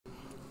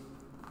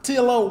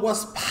TLO,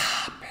 what's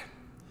poppin'?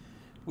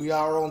 We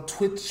are on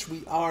Twitch.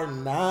 We are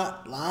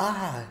not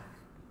live.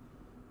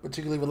 But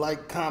you can leave a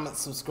like, comment,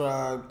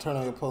 subscribe, turn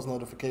on your post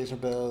notification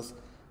bells.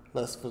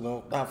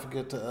 Don't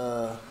forget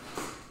to,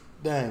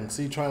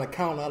 see, trying to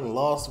count, I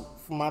lost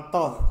my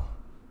thought.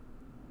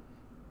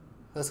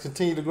 Let's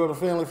continue to grow the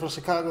family from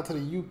Chicago to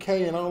the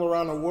UK and all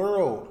around the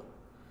world.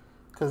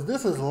 Because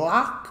this is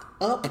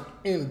Lockup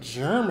in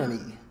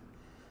Germany.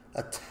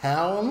 A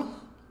town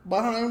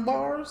behind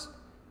bars?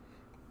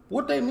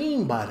 What they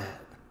mean by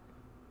that?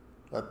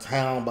 A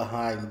town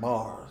behind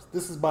bars.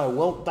 This is by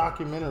Wealth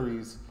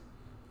Documentaries.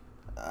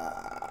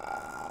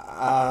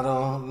 I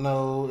don't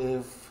know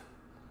if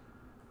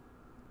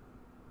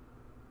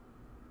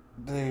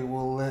they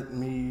will let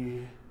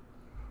me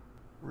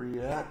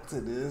react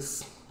to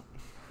this.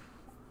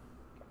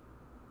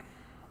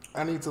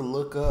 I need to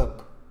look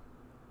up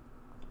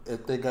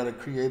if they got a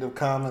Creative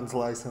Commons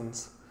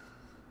license.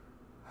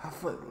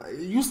 It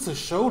used to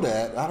show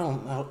that. I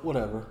don't know,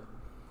 whatever.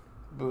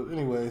 But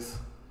anyways,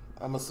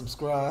 I'm a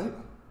subscribe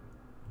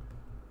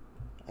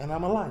and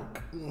I'm a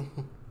like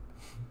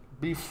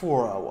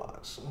before I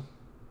watch.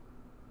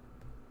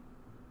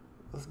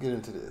 Let's get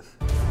into this.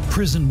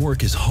 Prison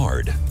work is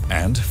hard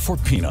and for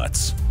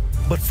peanuts.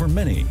 But for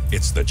many,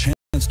 it's the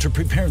chance to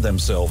prepare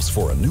themselves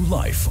for a new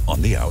life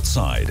on the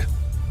outside.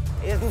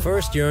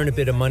 First, you earn a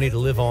bit of money to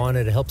live on,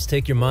 and it helps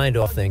take your mind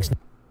off things.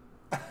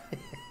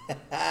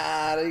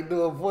 They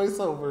doing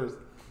voiceovers.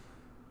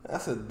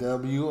 That's a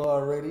W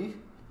already.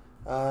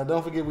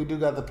 Don't forget, we do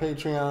got the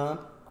Patreon.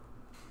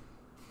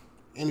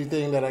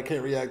 Anything that I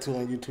can't react to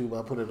on YouTube,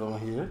 I put it on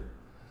here.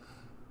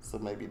 So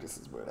maybe this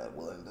is where that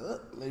will end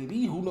up.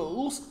 Maybe, who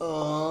knows?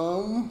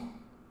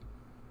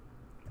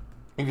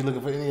 If you're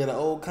looking for any of the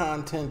old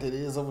content, it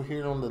is over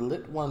here on the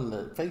TheeLitOne,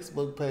 the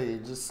Facebook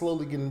page. Just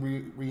slowly getting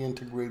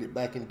reintegrated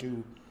back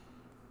into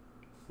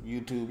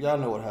YouTube. Y'all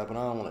know what happened.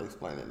 I don't want to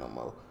explain it no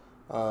more.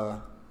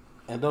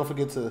 And don't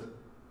forget to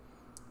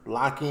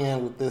lock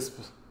in with this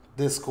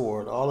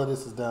Discord. All of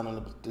this is down in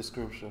the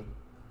description.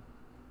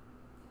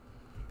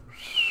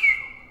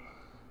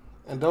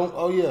 And don't,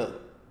 oh yeah,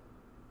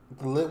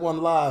 the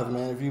TheeLitOne Live,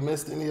 man. If you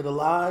missed any of the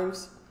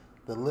lives,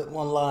 the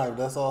TheeLitOne Live,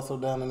 that's also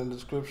down in the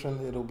description.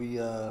 It'll be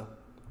down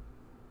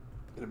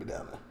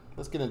there.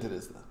 Let's get into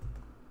this now.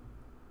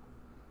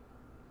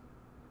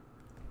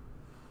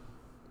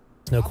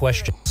 No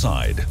question.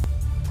 Side.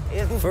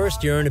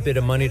 First, you earn a bit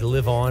of money to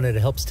live on, and it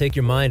helps take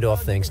your mind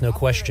off things, no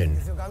question.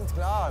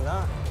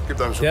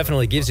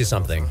 Definitely gives you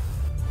something.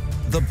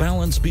 The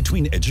balance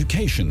between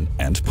education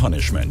and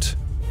punishment.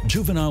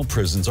 Juvenile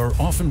prisons are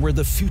often where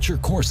the future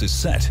course is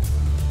set.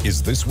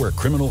 Is this where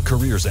criminal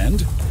careers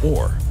end,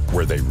 or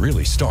where they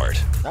really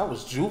start? That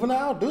was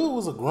juvenile? Dude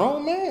was a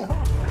grown man,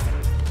 huh?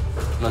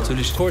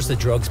 Of course, the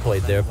drugs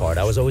played their part.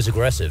 I was always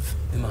aggressive.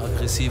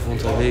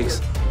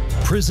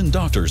 Prison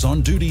doctors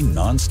on duty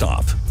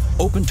non-stop.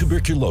 Open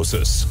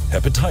tuberculosis,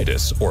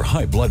 hepatitis, or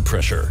high blood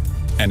pressure.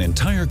 An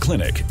entire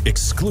clinic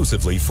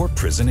exclusively for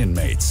prison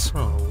inmates.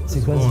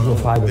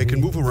 They can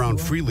move around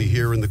freely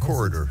here in the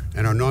corridor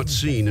and are not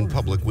seen in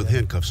public with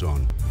handcuffs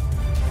on.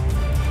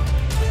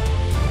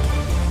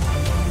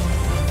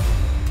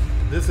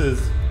 This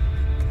is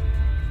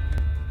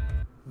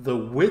the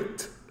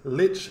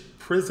Wittlich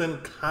Prison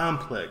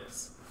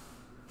Complex.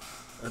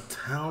 A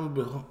town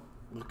behind.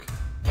 Okay.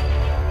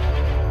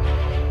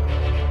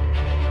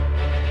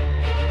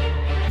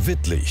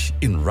 Wittlich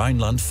in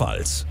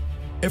Rheinland-Pfalz.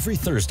 Every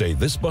Thursday,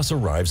 this bus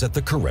arrives at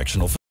the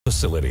correctional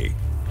facility.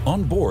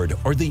 On board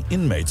are the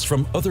inmates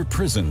from other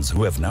prisons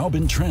who have now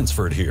been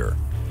transferred here,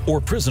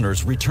 or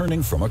prisoners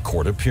returning from a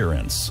court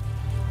appearance.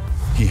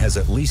 He has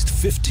at least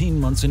 15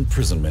 months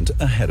imprisonment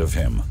ahead of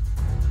him.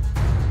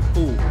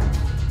 Ooh.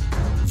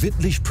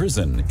 Wittlich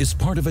Prison is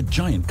part of a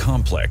giant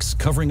complex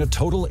covering a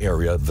total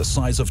area the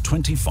size of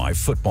 25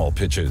 football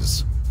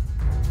pitches.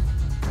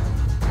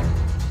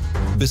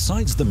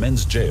 Besides the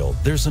men's jail,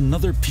 there's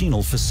another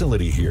penal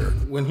facility here.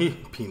 When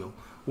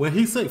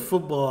he say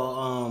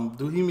football,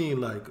 do he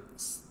mean like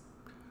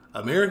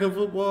American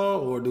football,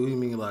 or do he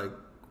mean like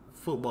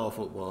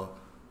football?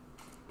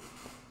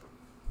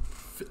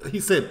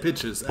 He said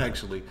pitches,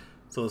 actually,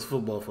 so it's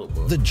football.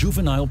 The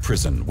juvenile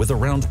prison with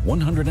around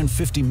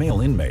 150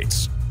 male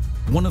inmates.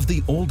 One of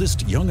the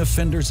oldest young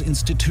offenders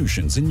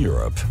institutions in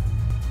Europe.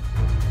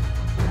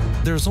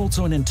 There's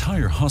also an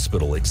entire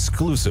hospital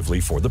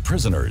exclusively for the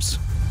prisoners.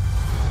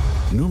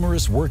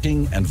 Numerous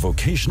working and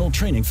vocational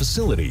training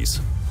facilities,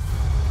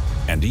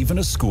 and even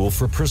a school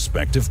for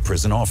prospective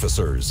prison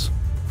officers.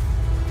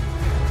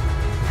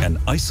 An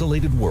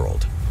isolated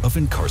world of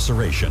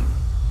incarceration.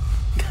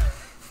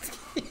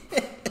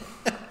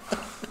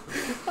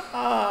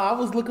 I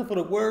was looking for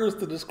the words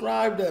to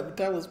describe that, but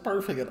that was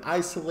perfect. An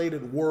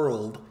isolated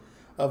world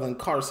of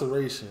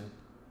incarceration.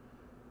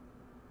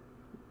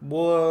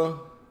 Boy,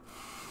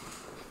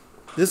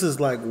 this is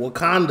like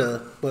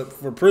Wakanda, but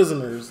for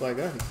prisoners. Like,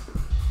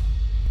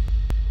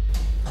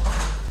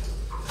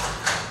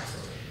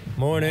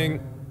 Morning.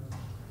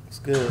 It's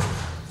good.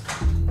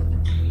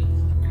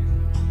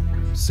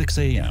 6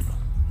 a.m.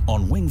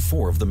 On Wing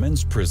 4 of the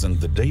men's prison,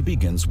 the day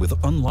begins with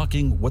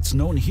unlocking what's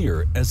known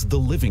here as the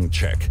living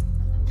check.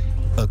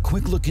 A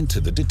quick look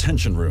into the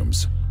detention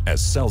rooms,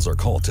 as cells are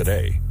called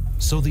today,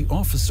 so the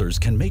officers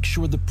can make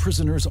sure the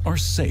prisoners are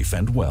safe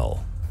and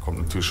well.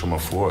 It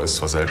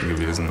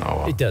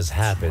does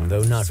happen,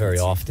 though not very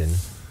often,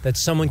 that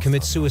someone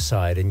commits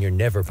suicide and you're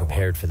never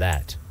prepared for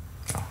that.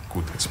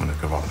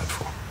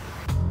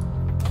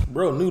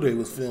 Bro knew they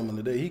was filming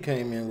today. He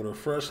came in with a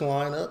fresh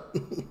lineup.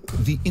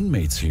 The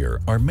inmates here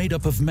are made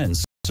up of men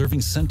serving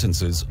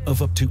sentences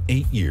of up to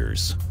 8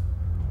 years.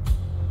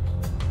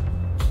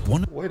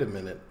 Wait a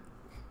minute.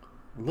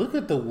 Look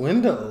at the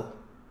window.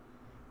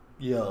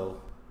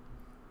 Yo.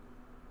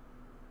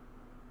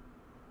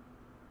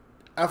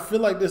 I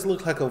feel like this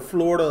looks like a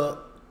Florida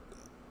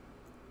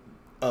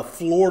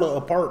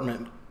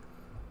apartment.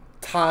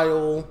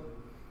 Tile,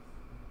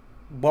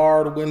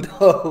 barred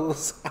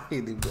windows.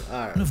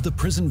 One of the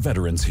prison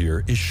veterans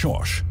here is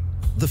Shosh.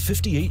 The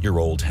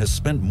 58-year-old has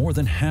spent more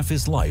than half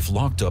his life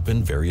locked up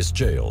in various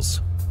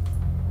jails.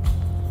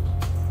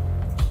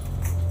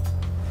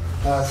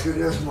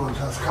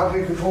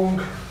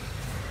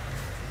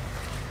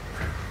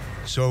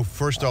 So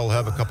first I'll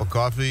have a cup of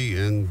coffee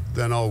and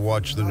then I'll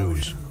watch the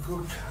news.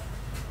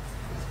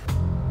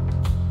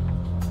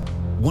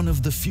 One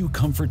of the few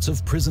comforts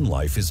of prison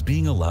life is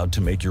being allowed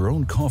to make your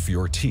own coffee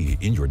or tea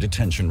in your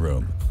detention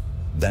room.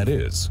 That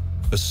is,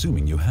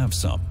 assuming you have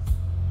some.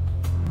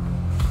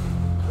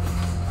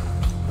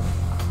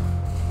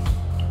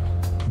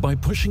 By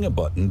pushing a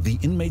button, the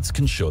inmates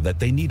can show that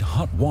they need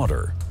hot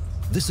water.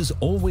 This is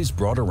always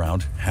brought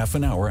around half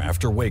an hour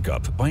after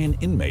wake-up by an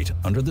inmate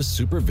under the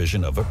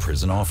supervision of a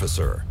prison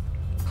officer.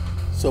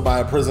 So by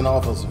a prison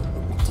officer.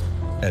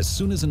 As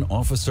soon as an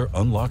officer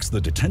unlocks the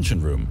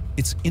detention room,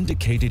 it's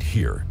indicated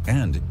here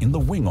and in the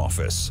wing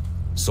office,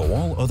 so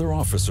all other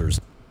officers...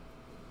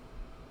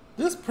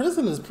 This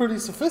prison is pretty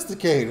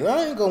sophisticated,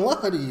 I ain't gonna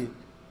lie to you.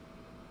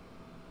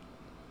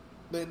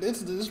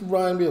 This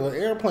reminds me of an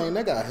airplane.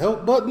 They got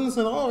help buttons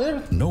and all,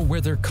 everything. Know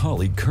where their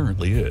colleague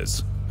currently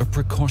is, a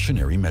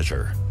precautionary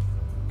measure.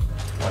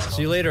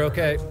 See you later,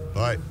 okay?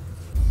 Bye.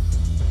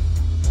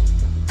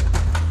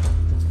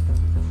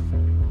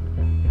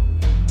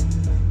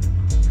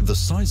 The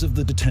size of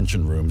the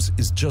detention rooms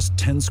is just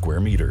 10 square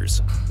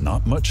meters.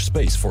 Not much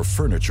space for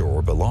furniture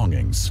or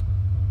belongings.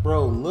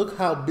 Bro, look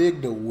how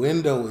big the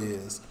window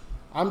is.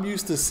 I'm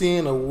used to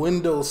seeing a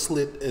window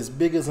slit as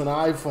big as an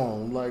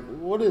iPhone. Like,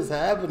 what is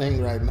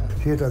happening right now?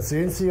 Here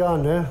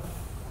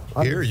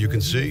you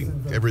can see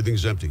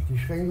everything's empty.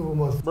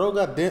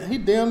 Bro, he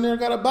damn near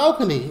got a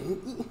balcony.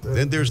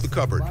 Then there's the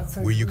cupboard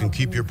where you can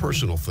keep your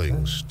personal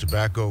things.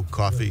 Tobacco,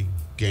 coffee,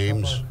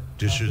 games,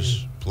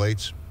 dishes,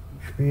 plates.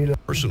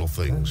 Personal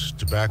things.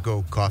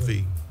 Tobacco,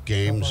 coffee,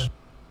 games,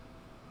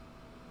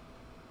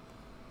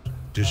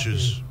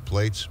 dishes,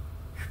 plates.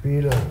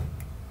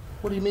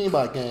 What do you mean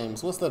by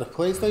games? What's that, a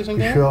PlayStation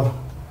game?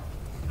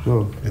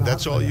 And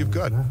that's all you've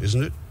got,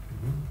 isn't it?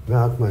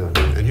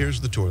 And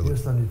here's the toilet.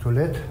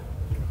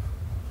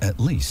 At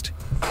least.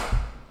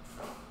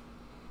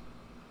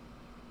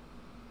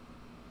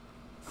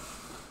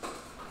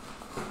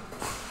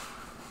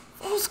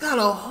 Folks got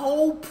a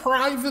whole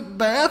private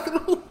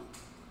bathroom?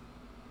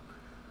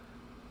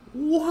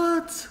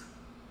 What?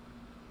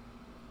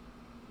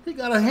 He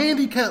got a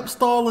handicap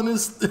stall in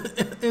his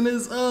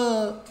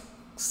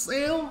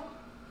cell?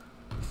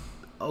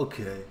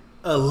 Okay.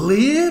 A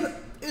lid?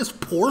 It's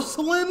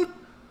porcelain?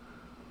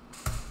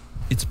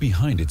 It's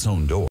behind its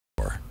own door.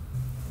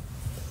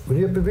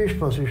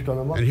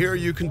 And here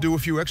you can do a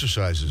few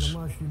exercises.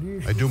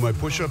 I do my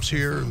push-ups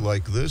here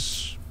like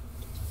this.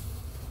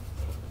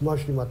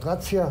 Put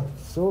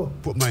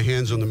my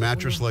hands on the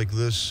mattress like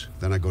this.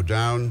 Then I go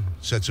down,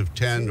 sets of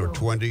 10 or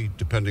 20,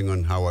 depending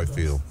on how I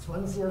feel.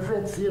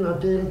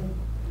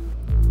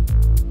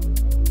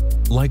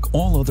 Like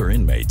all other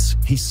inmates,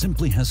 he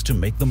simply has to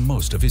make the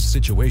most of his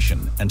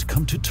situation and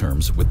come to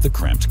terms with the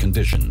cramped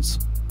conditions.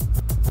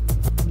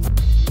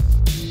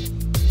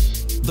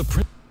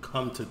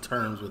 Come to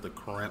terms with the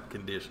cramped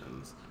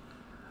conditions.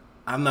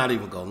 I'm not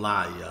even gonna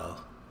lie,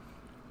 y'all.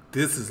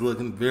 This is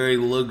looking very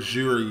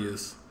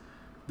luxurious.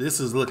 This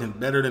is looking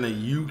better than a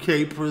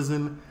UK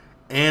prison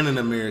and an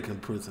American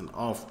prison.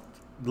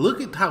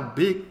 Look at how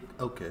big.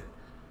 Okay.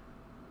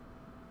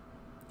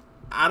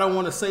 I don't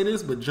want to say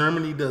this, but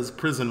Germany does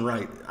prison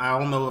right. I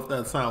don't know if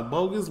that sounds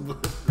bogus,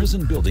 but...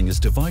 Prison building is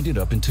divided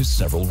up into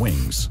several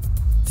wings.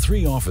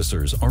 3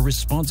 officers are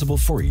responsible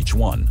for each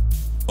one.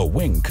 A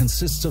wing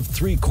consists of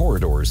 3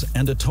 corridors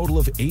and a total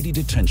of 80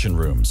 detention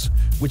rooms,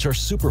 which are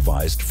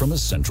supervised from a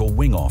central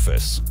wing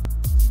office.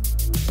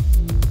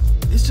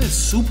 It's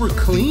just super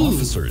clean. The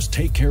officers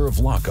take care of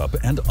lockup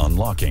and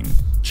unlocking,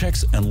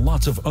 checks, and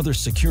lots of other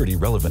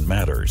security-relevant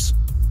matters.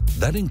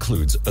 That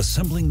includes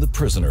assembling the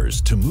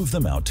prisoners to move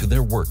them out to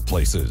their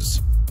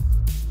workplaces.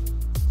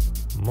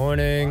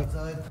 Morning.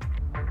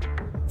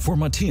 For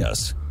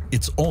Matthias,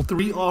 it's all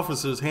 3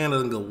 officers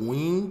handling a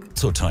wing.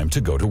 So time to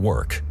go to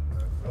work.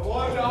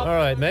 All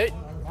right, mate.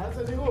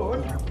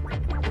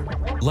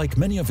 Like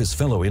many of his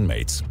fellow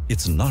inmates,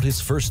 it's not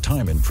his first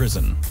time in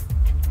prison.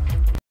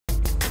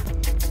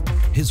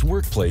 His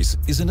workplace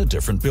is in a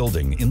different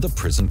building in the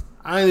prison.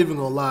 I ain't even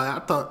gonna lie.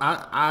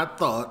 I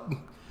thought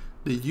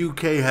the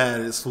UK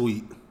had it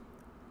sweet.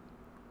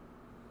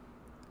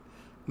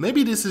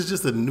 Maybe this is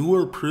just a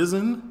newer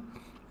prison.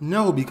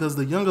 No, because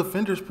the young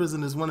offenders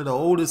prison is one of the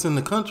oldest in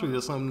the country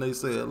or something. They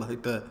said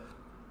like that.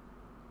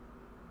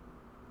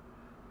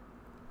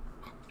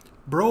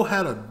 Bro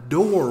had a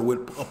door with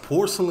a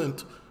porcelain.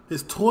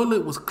 His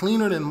toilet was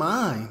cleaner than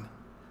mine.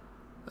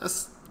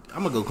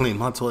 I'm gonna go clean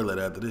my toilet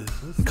after this.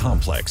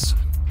 Complex.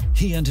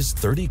 He and his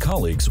 30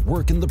 colleagues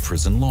work in the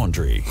prison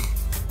laundry.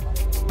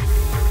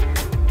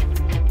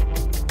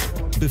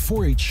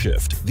 Before each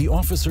shift, the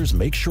officers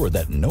make sure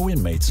that no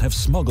inmates have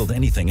smuggled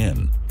anything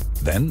in.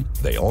 Then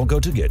they all go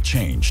to get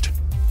changed.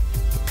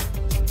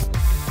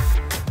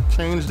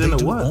 Changed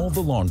into what? They do all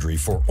the laundry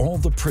for all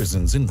the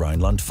prisons in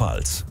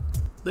Rheinland-Pfalz.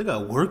 They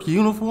got work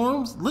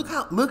uniforms? Look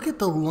at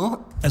the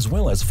laundry. As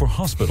well as for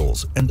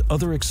hospitals and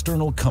other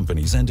external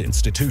companies and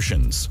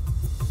institutions.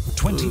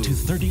 20 to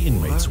 30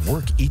 inmates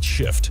work each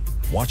shift,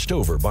 watched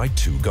over by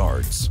 2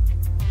 guards.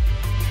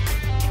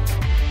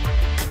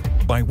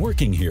 By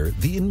working here,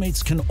 the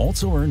inmates can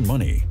also earn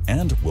money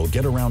and will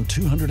get around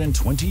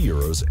 220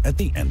 euros at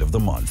the end of the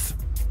month.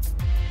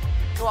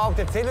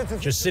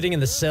 Just sitting in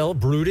the cell,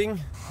 brooding?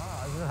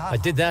 I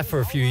did that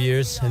for a few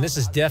years, and this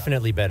is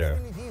definitely better.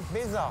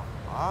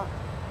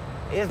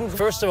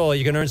 First of all,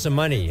 you can earn some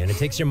money, and it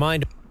takes your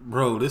mind...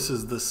 Bro, this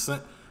is the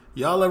same...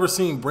 Y'all ever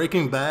seen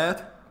Breaking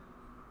Bad?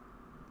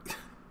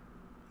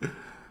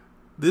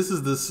 This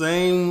is the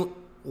same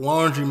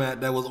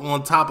laundromat that was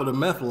on top of the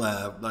meth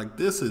lab. Like,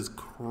 this is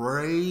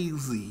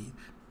crazy.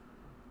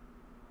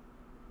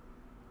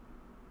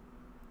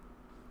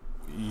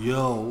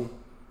 Yo.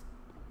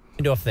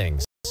 ...of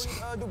things.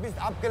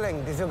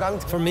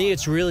 For me,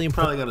 it's really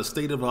Probably got a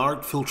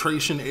state-of-the-art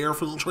filtration, air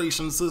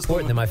filtration system.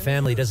 important that my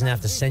family doesn't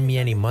have to send me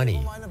any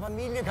money.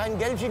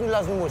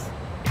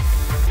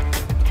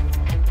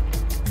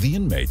 The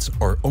inmates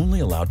are only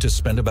allowed to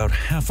spend about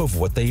half of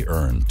what they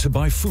earn to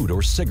buy food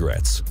or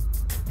cigarettes.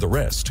 The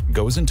rest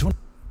goes into an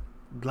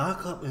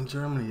Lockup in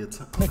Germany.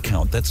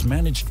 account that's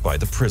managed by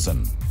the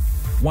prison.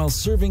 While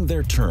serving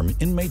their term,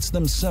 inmates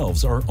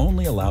themselves are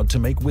only allowed to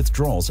make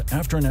withdrawals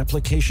after an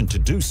application to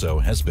do so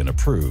has been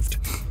approved.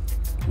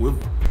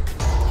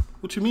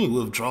 What you mean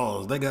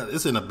withdrawals?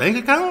 It's in a bank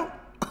account?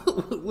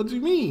 What do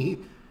you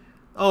mean?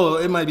 Oh,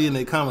 it might be in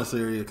a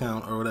commissary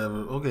account or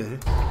whatever. Okay.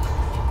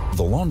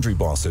 The laundry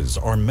bosses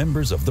are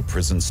members of the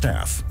prison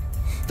staff.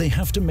 They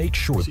have to make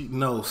sure...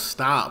 No,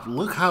 stop.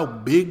 Look how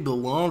big the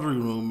laundry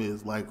room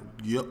is. Like,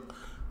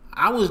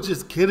 I was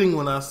just kidding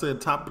when I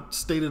said top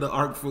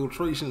state-of-the-art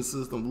filtration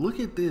system. Look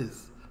at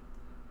this.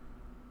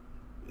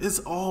 It's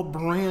all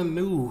brand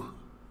new.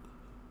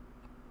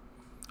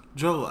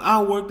 Joe,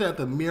 I worked at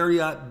the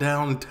Marriott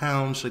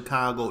downtown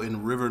Chicago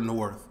in River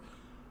North.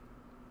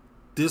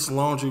 This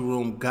laundry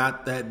room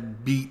got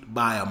that beat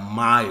by a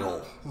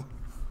mile.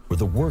 where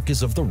the work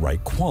is of the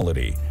right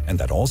quality and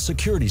that all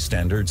security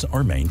standards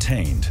are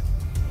maintained.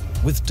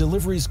 With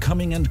deliveries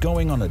coming and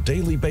going on a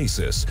daily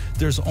basis,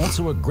 there's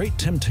also a great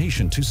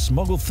temptation to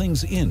smuggle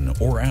things in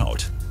or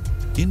out.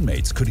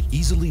 Inmates could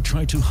easily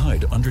try to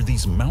hide under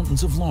these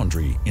mountains of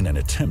laundry in an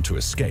attempt to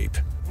escape.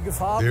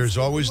 There's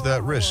always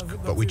that risk,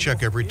 but we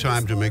check every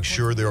time to make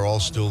sure they're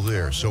all still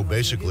there. So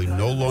basically,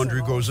 no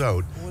laundry goes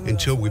out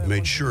until we've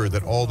made sure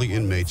that all the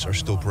inmates are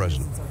still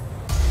present.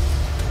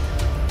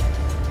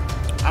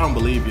 I don't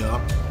believe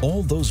y'all.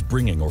 All those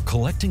bringing or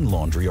collecting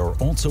laundry are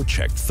also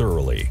checked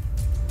thoroughly.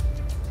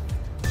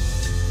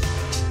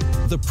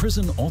 The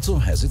prison also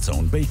has its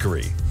own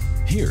bakery.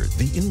 Here,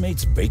 the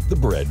inmates bake the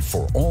bread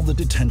for all the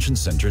detention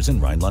centers in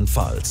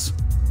Rheinland-Pfalz.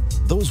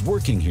 Those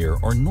working here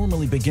are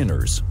normally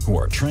beginners who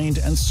are trained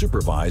and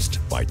supervised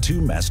by 2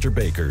 master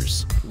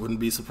bakers. Wouldn't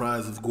be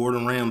surprised if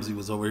Gordon Ramsay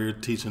was over here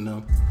teaching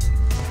them.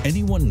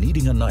 Anyone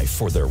needing a knife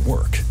for their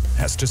work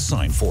has to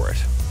sign for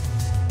it.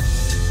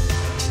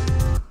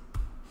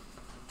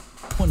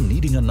 Anyone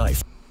needing a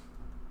knife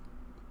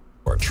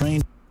are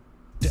trained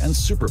and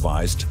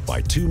supervised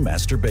by 2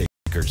 master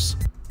bakers.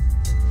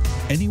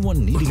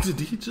 Anyone needing...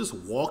 Did he just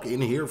walk in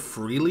here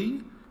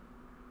freely?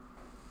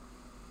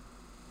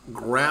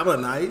 Grab a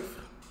knife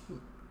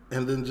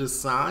and then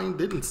just sign?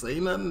 Didn't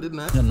say nothing? Didn't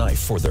have a knife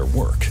for their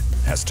work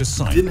has to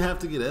sign. Didn't have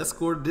to get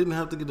escorted, didn't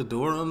have to get the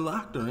door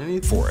unlocked or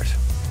anything? For it.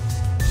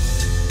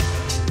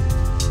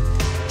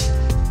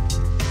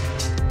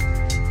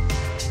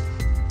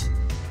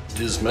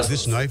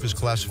 This knife is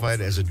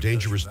classified as a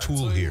dangerous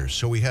tool here,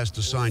 so he has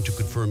to sign to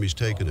confirm he's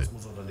taken it.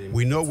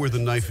 We know where the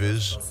knife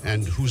is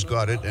and who's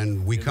got it,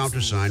 and we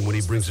countersign when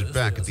he brings it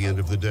back at the end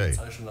of the day.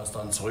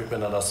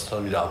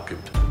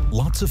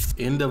 Lots of...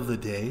 End of the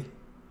day?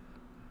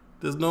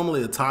 There's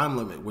normally a time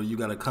limit where you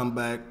got to come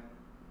back,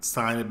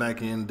 sign it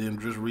back in, then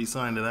just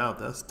re-sign it out.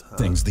 That's tough.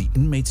 Things the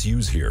inmates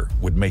use here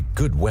would make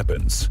good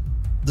weapons.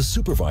 The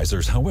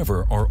supervisors,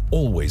 however, are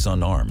always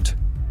unarmed.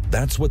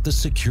 That's what the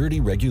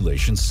security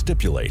regulations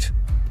stipulate.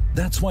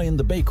 That's why in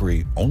the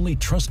bakery, only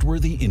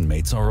trustworthy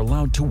inmates are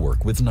allowed to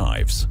work with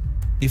knives.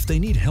 If they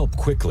need help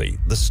quickly,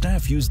 the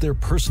staff use their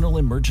personal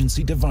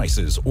emergency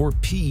devices, or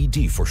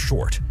PED for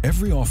short.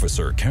 Every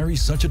officer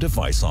carries such a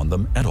device on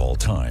them at all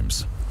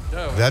times.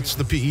 That's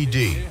the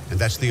PED, and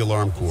that's the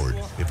alarm cord.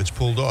 If it's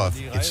pulled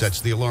off, it sets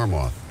the alarm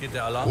off.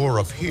 Or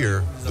up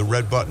here, the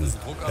red button.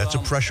 That's a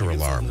pressure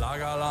alarm.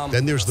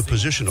 Then there's the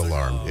position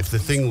alarm. If the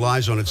thing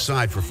lies on its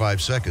side for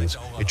 5 seconds,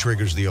 it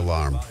triggers the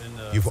alarm.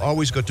 You've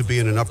always got to be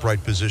in an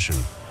upright position.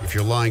 If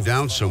you're lying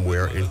down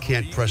somewhere and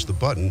can't press the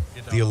button,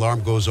 the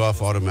alarm goes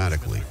off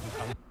automatically.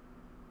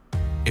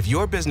 If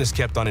your business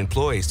kept on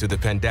employees through the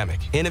pandemic,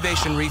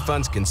 Innovation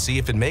Refunds can see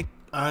if it makes...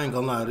 I ain't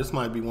gonna lie, this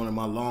might be one of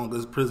my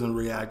longest prison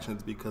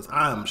reactions because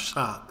I am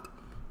shocked.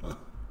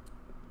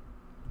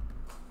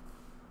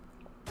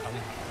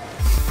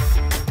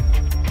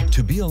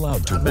 To be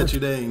allowed to I work bet you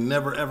they ain't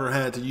never ever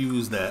had to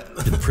use that.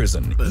 in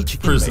prison,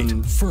 each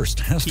inmate first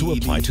has to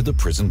apply to the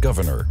prison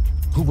governor,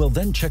 who will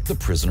then check the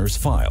prisoner's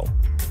file.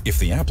 If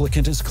the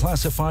applicant is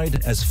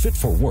classified as fit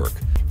for work,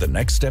 the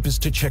next step is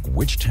to check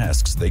which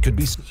tasks they could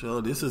be. So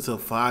this is a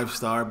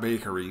 5-star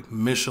bakery,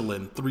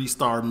 Michelin,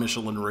 3-star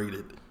Michelin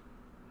rated.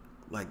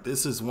 Like,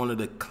 this is one of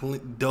the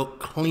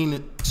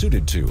cleanest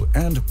Suited to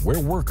and where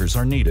workers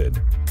are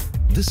needed.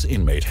 This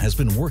inmate has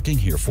been working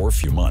here for a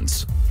few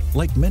months.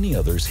 Like many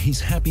others, he's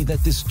happy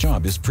that this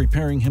job is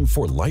preparing him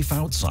for life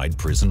outside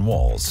prison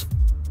walls.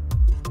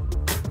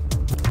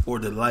 Or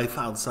the life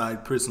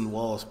outside prison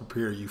walls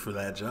prepare you for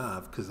that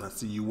job, because I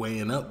see you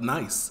weighing up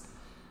nice.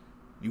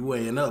 You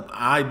weighing up,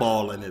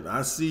 eyeballing it.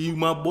 I see you,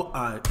 my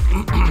boy.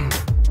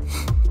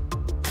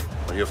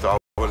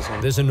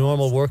 There's a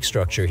normal work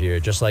structure here,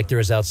 just like there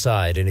is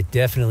outside, and it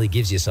definitely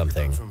gives you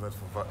something.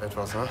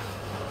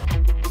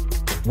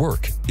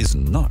 Work is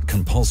not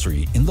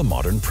compulsory in the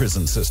modern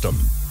prison system.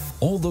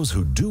 All those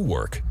who do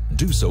work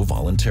do so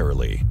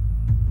voluntarily.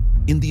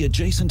 In the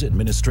adjacent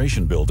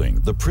administration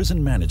building, the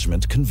prison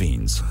management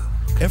convenes.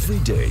 Every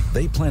day,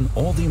 they plan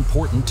all the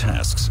important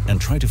tasks and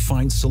try to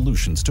find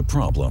solutions to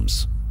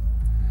problems.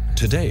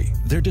 Today,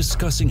 they're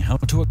discussing how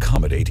to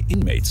accommodate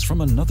inmates from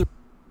another.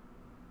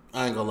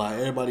 I ain't gonna lie,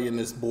 everybody in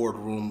this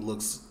boardroom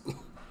looks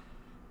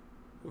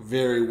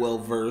very well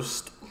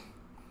versed.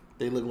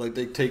 They look like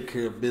they take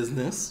care of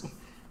business.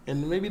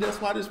 And maybe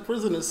that's why this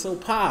prison is so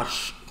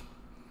posh.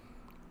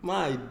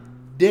 My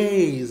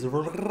days.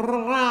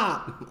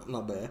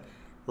 Not bad.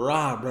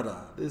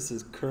 Brother. This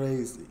is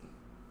crazy.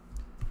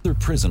 Their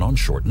prison on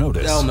short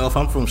notice. I don't know if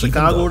I'm from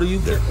Chicago to you.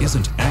 There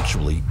isn't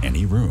actually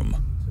any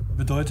room.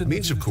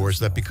 Means, of course,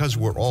 that because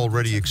we're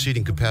already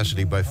exceeding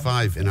capacity by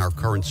 5 in our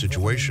current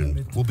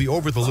situation, we'll be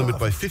over the limit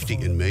by 50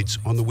 inmates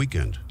on the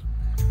weekend.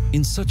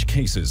 In such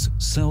cases,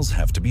 cells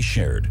have to be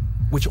shared,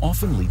 which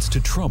often leads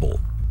to trouble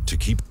to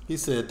keep. He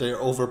said they're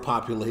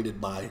overpopulated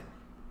by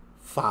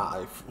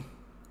 5.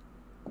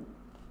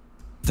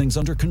 Things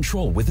under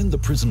control within the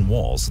prison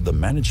walls. The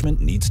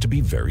management needs to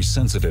be very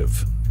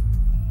sensitive.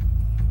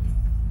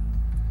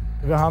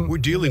 We're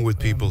dealing with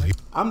people here.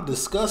 I'm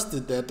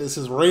disgusted that this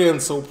is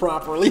ran so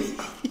properly.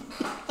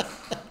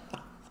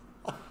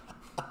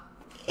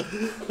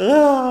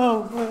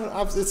 Oh,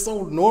 man. It's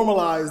so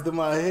normalized in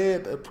my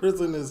head that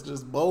prison is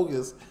just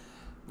bogus.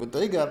 But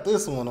they got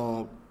this one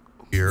on.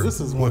 Here,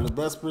 this is one of the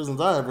best prisons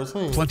I ever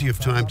seen. Plenty of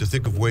time to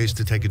think of ways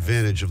to take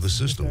advantage of the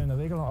system.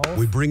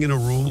 We bring in a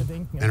rule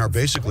and are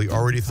basically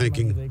already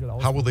thinking,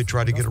 how will they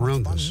try to get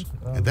around this?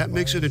 And that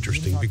makes it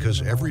interesting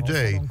because every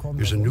day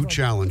there's a new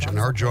challenge and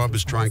our job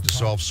is trying to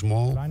solve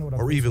small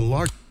or even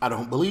larger I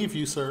don't believe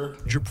you, sir.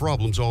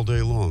 problems all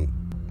day long.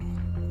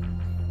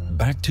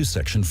 Back to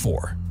section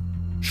 4.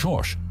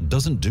 Schorsch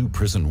doesn't do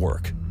prison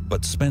work,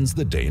 but spends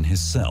the day in his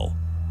cell.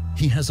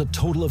 He has a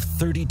total of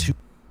 32.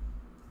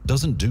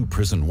 Doesn't do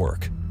prison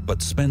work,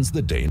 but spends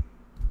the day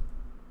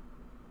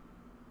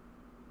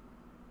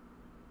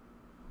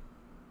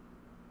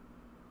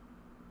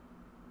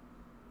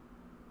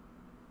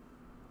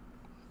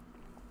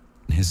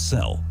in his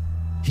cell.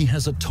 He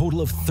has a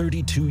total of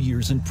 32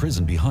 years in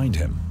prison behind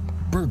him.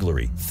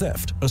 Burglary,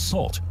 theft,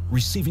 assault,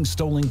 receiving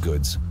stolen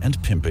goods, and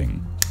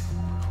pimping.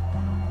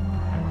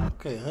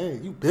 Okay, hey,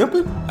 you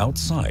pimping?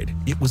 Outside,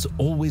 it was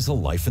always a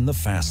life in the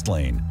fast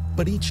lane,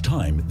 but each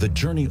time the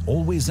journey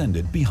always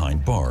ended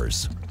behind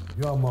bars.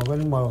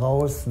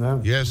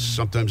 Yes,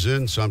 sometimes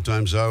in,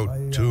 sometimes out.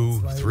 2,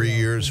 3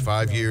 years,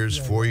 5 years,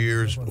 4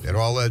 years. It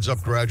all adds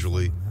up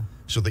gradually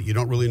so that you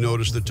don't really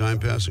notice the time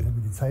passing.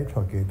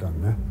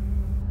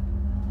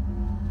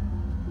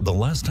 The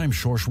last time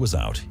Schorsch was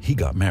out, he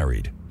got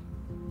married.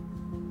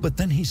 But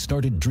then he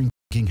started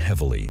drinking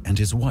heavily and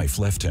his wife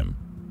left him.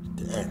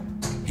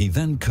 He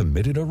then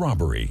committed a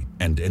robbery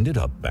and ended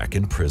up back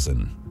in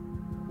prison.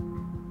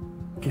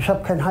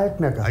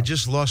 I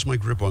just lost my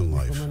grip on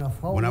life.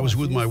 When I was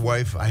with my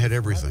wife, I had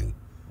everything.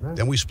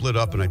 Then we split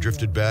up and I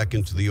drifted back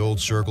into the old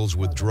circles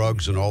with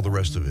drugs and all the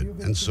rest of it.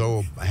 And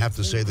so I have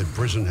to say that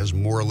prison has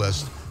more or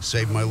less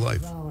saved my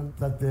life.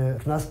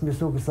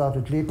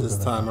 This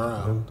time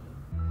around.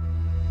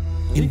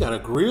 You got a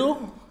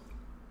grill?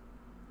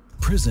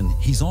 prison,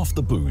 he's off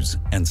the booze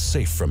and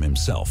safe from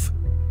himself.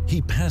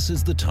 He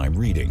passes the time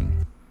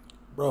reading.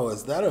 Bro,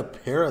 is that a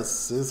pair of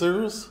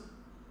scissors?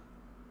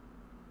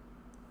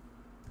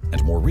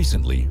 And more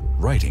recently,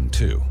 writing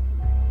too.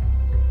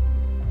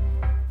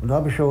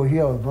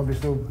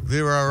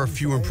 There are a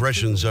few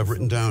impressions I've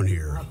written down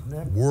here.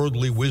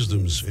 Worldly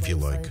wisdoms, if you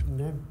like.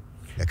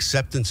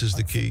 Acceptance is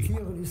the key.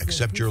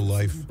 Accept your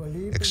life.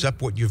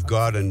 Accept what you've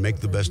got and make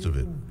the best of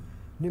it.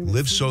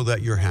 Live so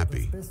that you're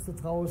happy.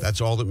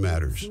 That's all that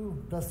matters.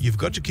 You've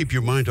got to keep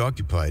your mind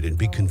occupied and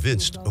be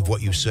convinced of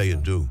what you say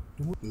and do.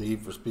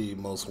 Need for Speed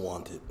Most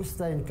Wanted.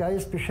 Deinen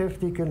Geist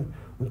beschäftigen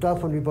und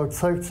davon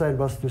überzeugt sein,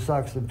 was du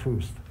sagst und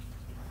tust.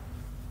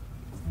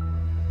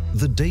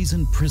 The days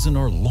in prison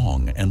are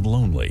long and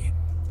lonely.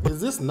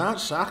 Is this not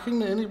shocking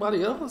to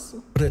anybody else?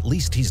 But at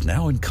least he's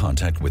now in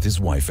contact with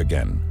his wife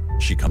again.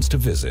 She comes to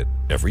visit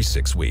every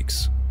 6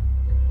 weeks.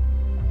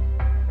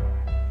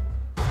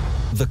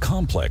 The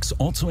complex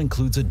also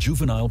includes a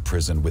juvenile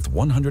prison with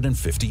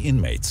 150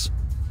 inmates.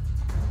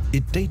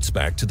 It dates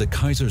back to the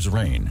Kaiser's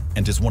reign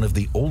and is one of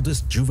the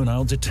oldest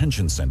juvenile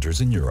detention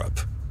centers in Europe.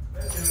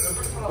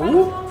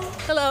 Ooh.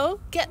 Hello,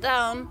 get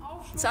down.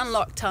 It's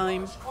unlock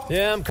time.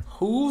 Yeah, I'm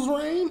Whose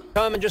reign?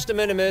 coming just a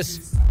minute,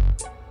 miss.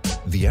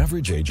 The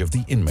average age of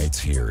the inmates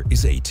here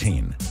is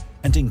 18,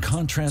 and in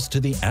contrast to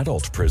the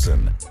adult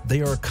prison,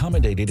 they are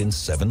accommodated in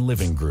 7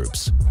 living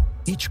groups.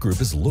 Each group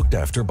is looked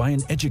after by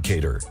an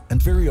educator,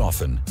 and very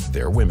often,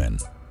 they're women.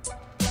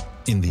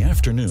 In the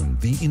afternoon,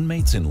 the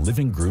inmates in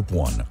Living Group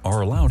 1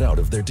 are allowed out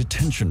of their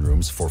detention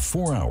rooms for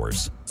 4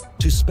 hours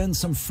to spend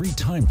some free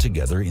time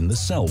together in the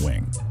cell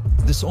wing.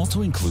 This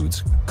also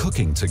includes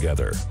cooking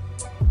together.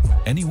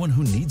 Anyone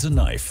who needs a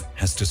knife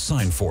has to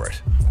sign for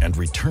it and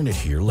return it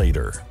here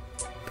later.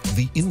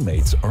 The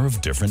inmates are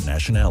of different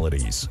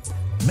nationalities.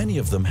 Many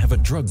of them have a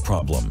drug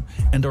problem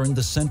and are in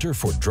the Center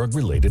for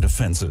Drug-Related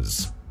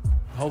Offenses.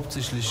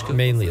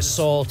 Mainly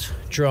assault,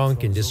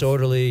 drunk and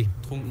disorderly,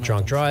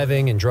 drunk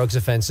driving and drugs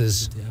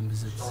offenses.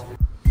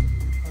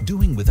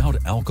 Doing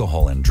without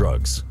alcohol and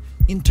drugs,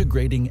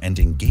 integrating and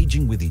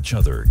engaging with each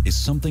other is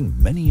something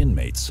many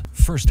inmates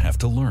first have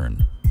to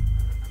learn.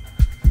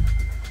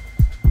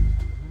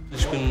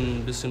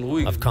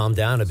 I've calmed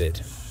down a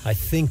bit. I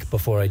think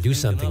before I do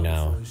something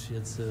now.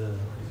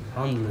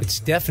 It's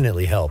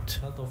definitely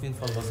helped.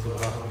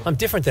 I'm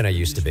different than I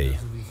used to be.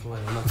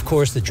 Of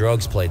course, the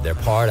drugs played their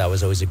part. I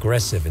was always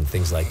aggressive and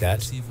things like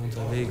that.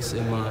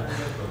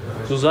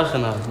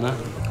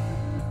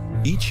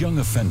 Each young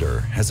offender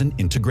has an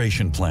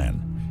integration plan.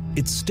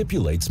 It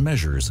stipulates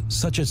measures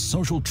such as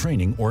social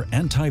training or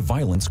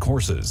anti-violence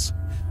courses.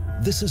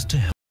 This is to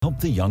help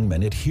the young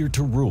men adhere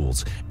to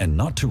rules and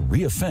not to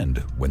re-offend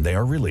when they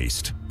are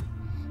released.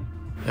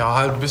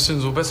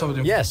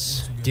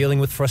 Yes, dealing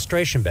with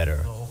frustration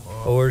better.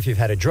 Or if you've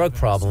had a drug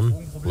problem,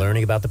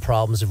 learning about the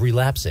problems of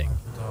relapsing.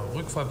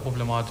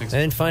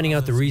 And finding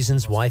out the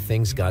reasons why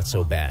things got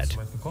so bad.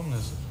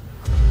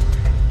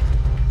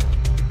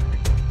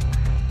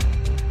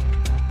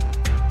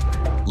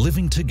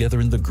 Living together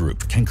in the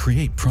group can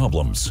create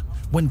problems.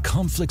 When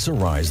conflicts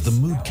arise, the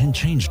mood can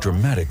change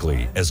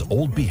dramatically as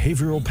old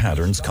behavioral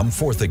patterns come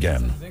forth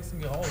again.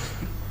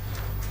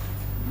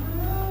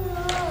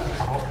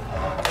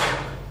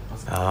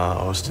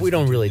 We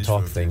don't really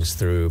talk things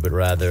through, but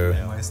rather,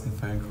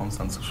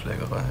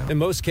 in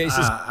most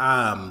cases,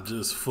 I'm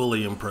just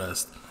fully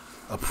impressed.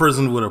 A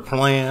prison with a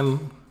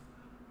plan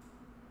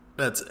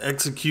that's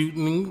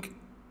executing,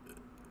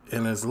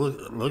 and it's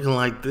looking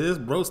like this.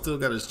 Bro still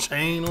got his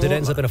chain on. it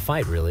ends up in a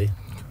fight, really.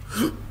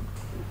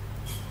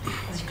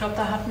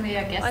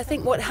 I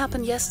think what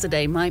happened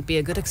yesterday might be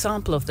a good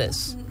example of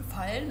this.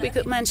 We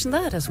could mention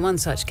that as one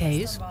such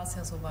case.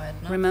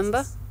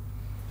 Remember?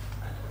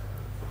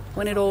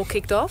 When it all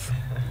kicked off?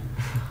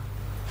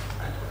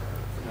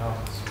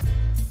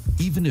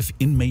 Even if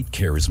inmate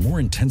care is more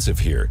intensive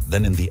here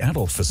than in the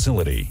adult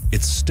facility,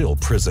 it's still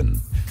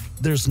prison.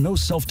 There's no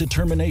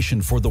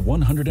self-determination for the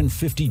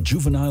 150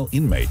 juvenile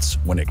inmates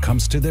when it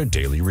comes to their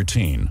daily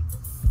routine.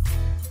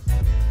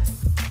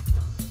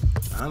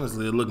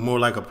 Honestly, it looked more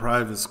like a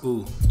private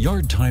school.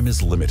 Yard time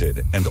is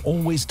limited and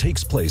always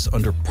takes place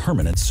under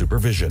permanent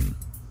supervision.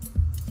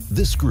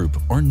 This group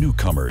are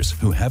newcomers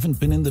who haven't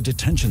been in the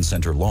detention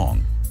center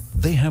long.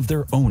 They have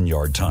their own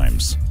yard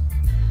times.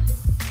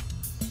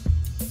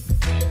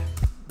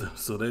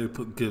 So they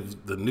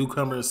give the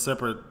newcomers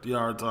separate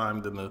yard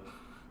time than the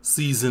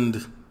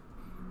seasoned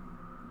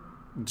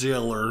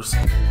jailers.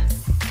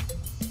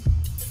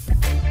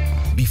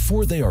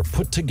 Before they are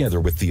put together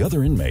with the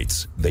other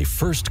inmates, they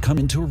first come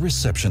into a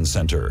reception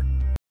center,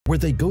 where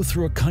they go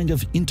through a kind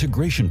of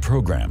integration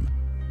program.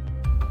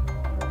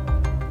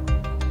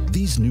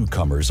 These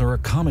newcomers are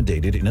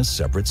accommodated in a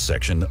separate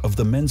section of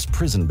the men's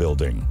prison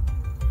building.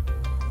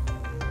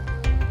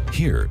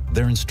 Here,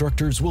 their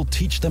instructors will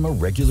teach them a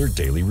regular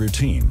daily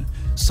routine,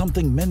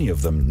 something many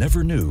of them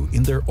never knew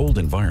in their old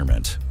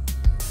environment.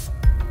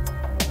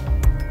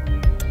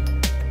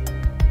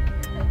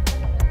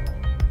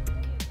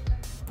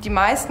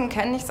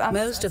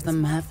 Most of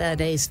them have their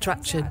days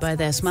structured by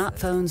their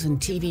smartphones and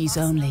TVs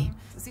only.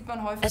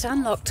 At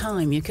unlocked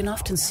time, you can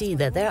often see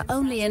that they're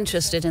only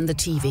interested in the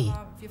TV.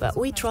 But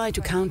we try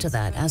to counter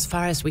that as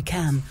far as we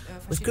can,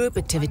 with group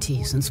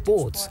activities and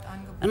sports,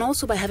 and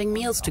also by having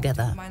meals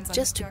together,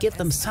 just to give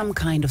them some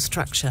kind of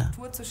structure.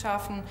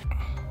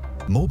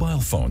 Mobile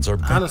phones are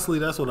banned. Honestly,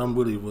 that's what I'm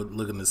really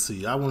looking to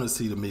see. I want to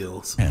see the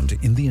meals. And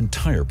in the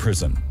entire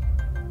prison.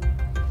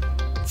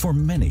 For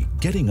many,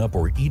 getting up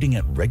or eating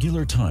at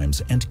regular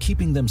times and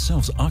keeping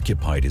themselves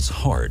occupied is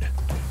hard.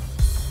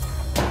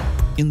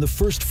 In the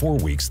first 4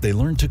 weeks, they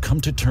learn to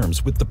come to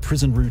terms with the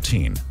prison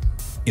routine.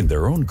 In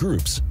their own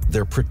groups,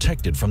 they're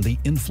protected from the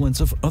influence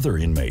of other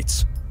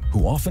inmates,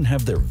 who often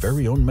have their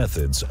very own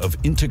methods of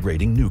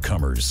integrating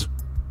newcomers.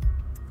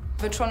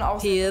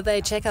 Here,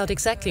 they check out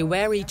exactly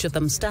where each of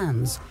them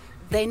stands.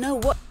 They know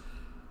what...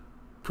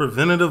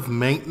 Preventative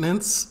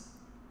maintenance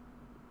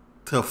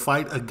to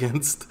fight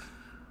against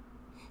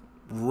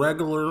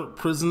regular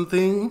prison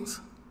things?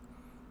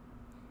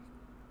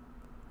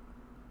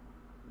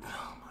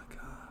 Oh my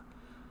God.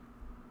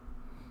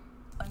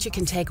 What you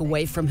can take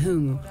away from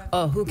whom,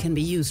 or who can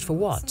be used for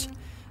what.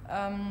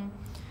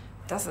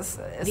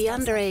 The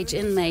underage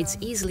inmates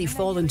easily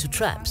fall into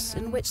traps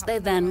in which they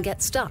then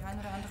get stuck.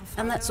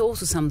 And that's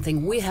also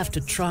something we have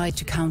to try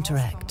to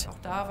counteract.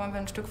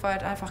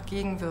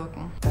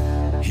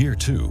 Here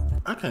too,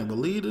 I can't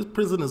believe this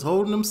prison is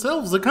holding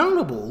themselves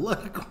accountable.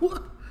 Like,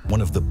 what?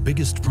 one of the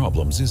biggest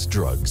problems is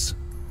drugs.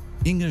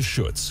 Inge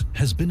Schutz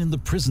has been in the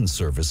prison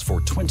service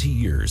for 20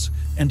 years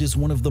and is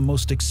one of the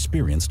most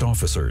experienced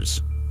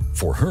officers.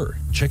 For her,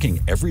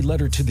 checking every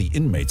letter to the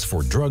inmates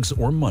for drugs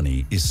or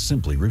money is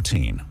simply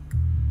routine.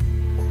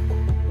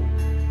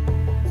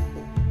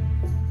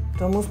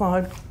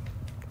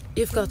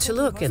 You've got to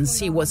look and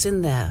see what's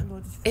in there.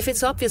 If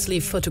it's obviously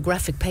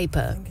photographic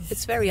paper,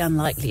 it's very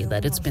unlikely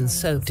that it's been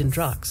soaked in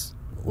drugs.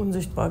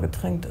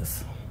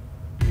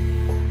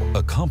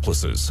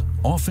 Accomplices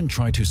often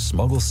try to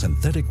smuggle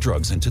synthetic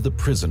drugs into the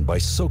prison by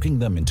soaking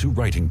them into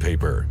writing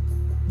paper.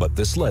 But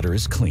this letter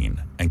is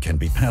clean and can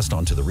be passed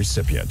on to the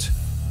recipient.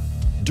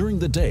 During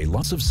the day,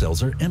 lots of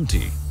cells are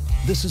empty.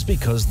 This is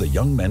because the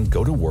young men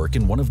go to work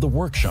in one of the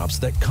workshops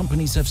that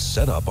companies have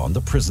set up on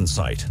the prison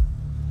site.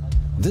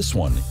 This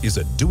one is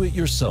a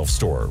do-it-yourself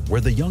store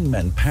where the young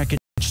men package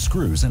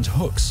screws and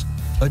hooks,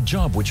 a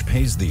job which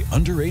pays the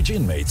underage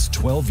inmates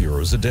 12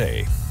 euros a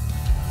day.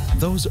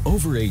 Those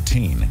over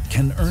 18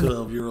 can earn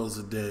 12 euros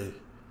a day.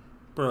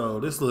 Bro,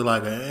 this looks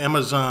like an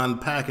Amazon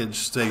package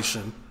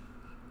station.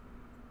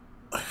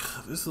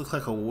 This looks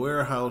like a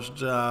warehouse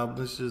job.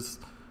 This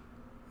just,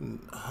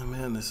 oh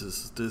man, this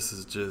is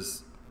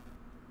just,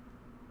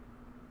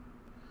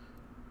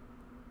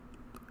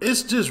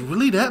 it's just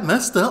really that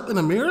messed up in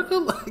America?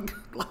 Like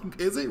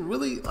is it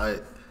really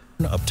like?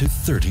 Up to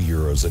 30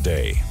 euros a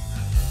day.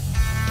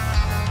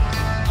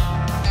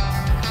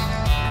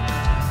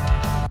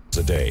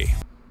 A day.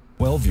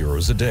 12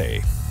 euros a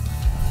day.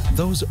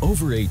 Those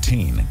over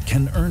 18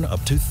 can earn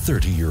up to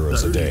 30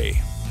 euros a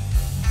day.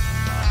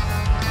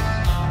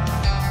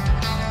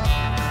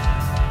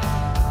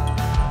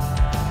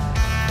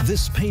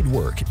 This paid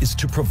work is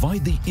to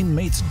provide the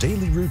inmates'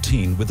 daily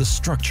routine with a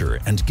structure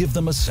and give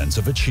them a sense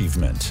of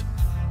achievement.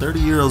 30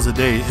 euros a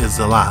day is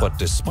a lot. But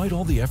despite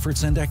all the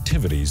efforts and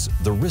activities,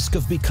 the risk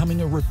of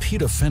becoming a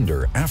repeat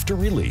offender after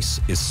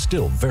release is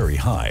still very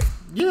high.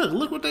 Yeah,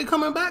 look what they're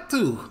coming back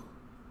to.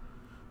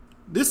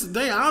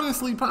 They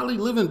honestly probably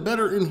living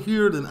better in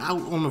here than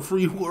out on the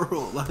free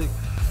world. Like,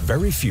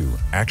 very few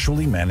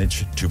actually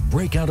manage to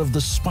break out of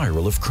the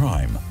spiral of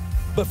crime.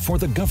 But for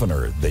the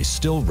governor, they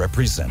still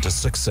represent a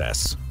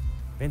success.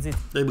 They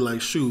be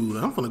like, shoot,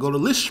 I'm gonna go to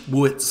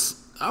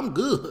Lischwitz. I'm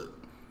good.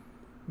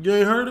 You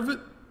ain't heard of it?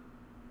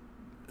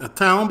 A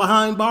town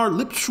behind bar,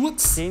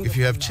 Lipschwitz? If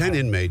you have 10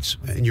 inmates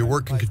and your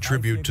work can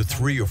contribute to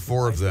 3 or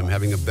 4 of them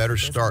having a better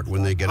start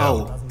when they get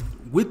out,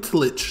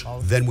 Wittlich.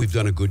 Then we've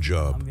done a good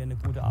job.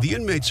 The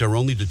inmates are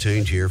only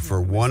detained here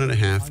for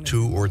 1.5,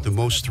 2, or at the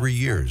most 3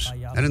 years.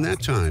 And in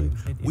that time,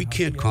 we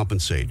can't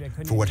compensate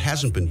for what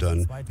hasn't been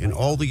done in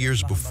all the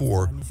years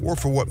before or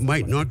for what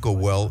might not go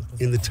well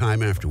in the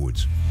time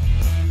afterwards.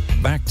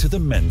 Back to the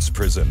men's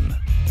prison.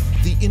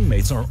 The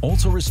inmates are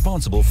also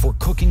responsible for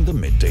cooking the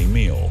midday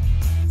meal.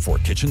 For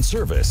kitchen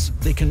service,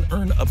 they can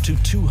earn up to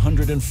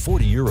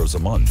 240 euros a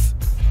month.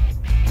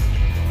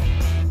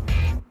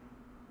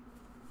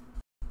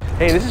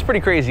 Hey, this is pretty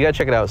crazy. You gotta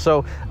check it out.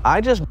 So I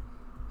want to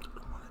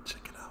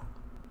check it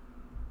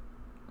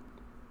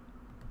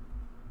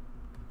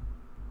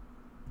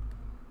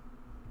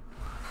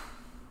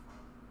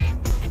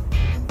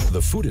out.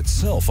 The food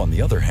itself, on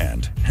the other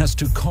hand, has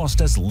to cost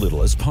as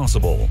little as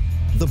possible.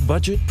 The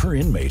budget per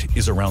inmate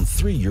is around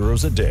 3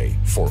 euros a day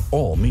for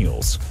all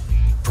meals.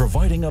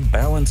 Providing a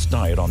balanced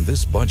diet on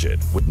this budget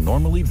would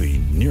normally be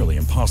nearly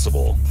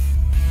impossible.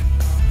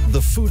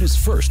 The food is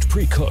first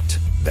pre-cooked,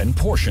 then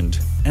portioned,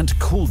 and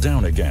cooled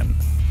down again.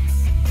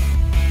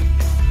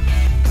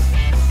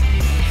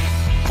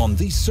 On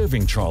these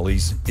serving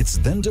trolleys, it's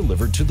then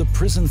delivered to the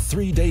prison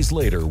 3 days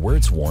later where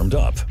it's warmed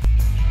up.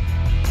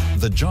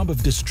 The job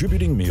of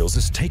distributing meals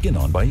is taken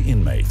on by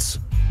inmates.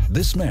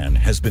 This man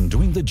has been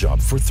doing the job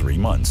for 3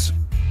 months.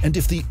 And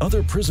if the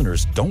other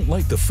prisoners don't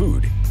like the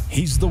food,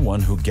 he's the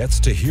one who gets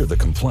to hear the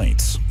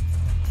complaints.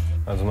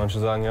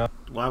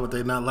 Why would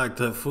they not like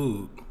that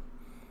food?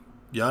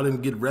 Y'all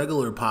didn't get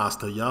regular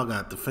pasta, y'all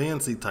got the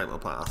fancy type of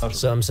pasta.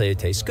 Some say it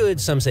tastes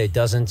good, some say it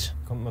doesn't.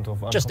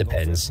 Just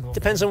depends.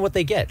 Depends on what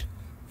they get.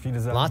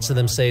 Lots of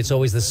them say it's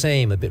always the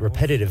same, a bit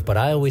repetitive, but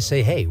I always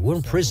say, hey, we're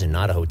in prison,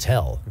 not a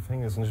hotel.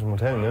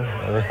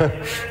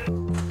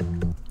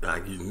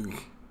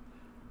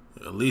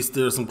 At least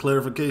there's some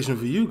clarification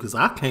for you, because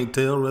I can't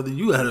tell whether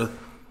you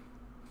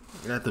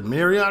at the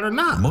Marriott or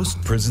not.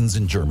 Most prisons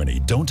in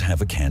Germany don't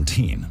have a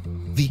canteen.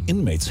 The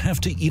inmates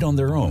have to eat on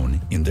their own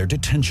in their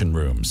detention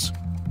rooms.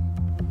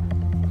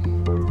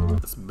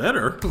 It's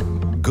better.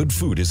 Good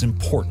food is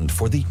important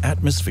for the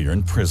atmosphere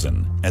in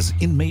prison, as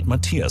inmate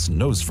Matthias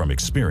knows from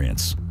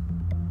experience.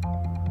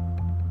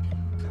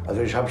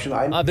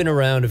 I've been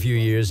around a few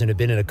years and have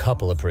been in a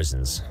couple of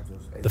prisons.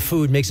 The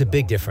food makes a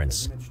big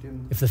difference.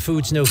 If the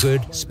food's no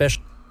good,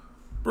 especially...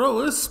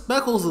 Bro, there's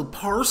speckles of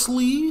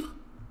parsley.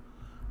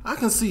 I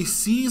can see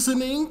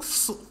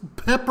seasonings,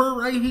 pepper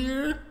right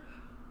here.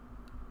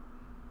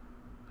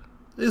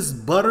 It's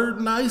buttered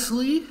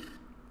nicely.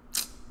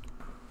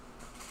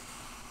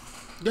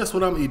 Guess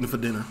what I'm eating for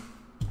dinner?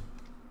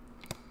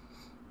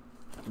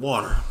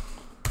 Water.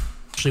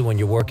 Especially when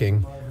you're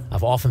working,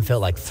 I've often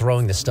felt like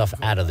throwing the stuff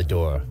out of the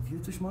door.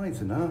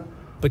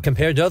 But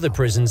compared to other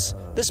prisons,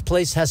 this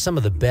place has some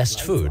of the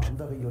best food.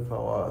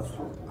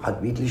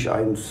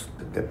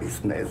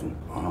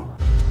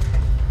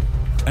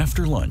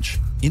 After lunch,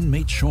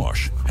 inmate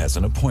Schorsch has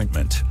an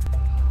appointment.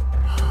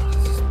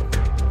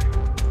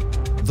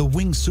 The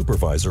wing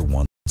supervisor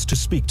wants to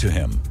speak to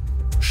him.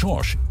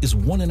 Schorsch is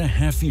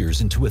 1.5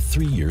 years into a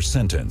 3-year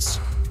sentence,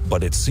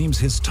 but it seems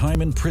his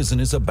time in prison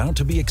is about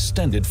to be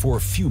extended for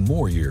a few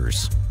more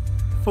years.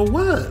 For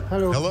what?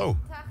 Hello. Hello.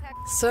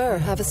 Sir,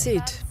 have a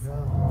seat.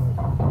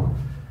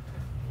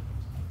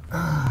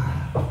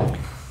 I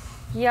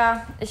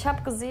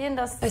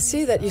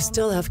see that you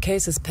still have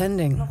cases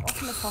pending,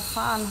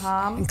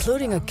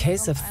 including a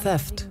case of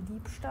theft.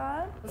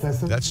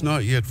 That's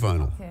not yet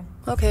final.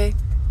 Okay.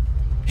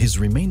 His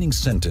remaining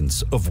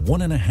sentence of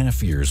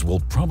 1.5 years will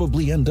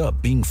probably end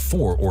up being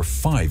 4 or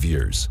 5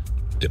 years,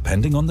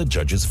 depending on the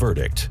judge's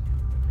verdict.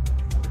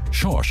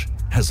 Schorsch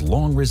has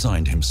long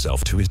resigned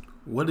himself to his...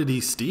 What did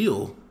he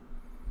steal?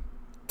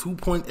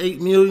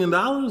 $2.8 million?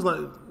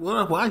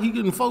 Like, why he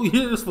getting 4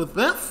 years for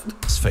theft?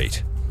 His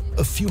fate.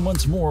 A few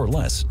months more or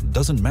less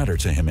doesn't matter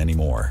to him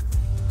anymore.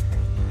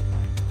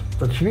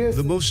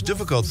 The most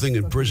difficult thing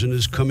in prison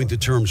is coming to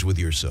terms with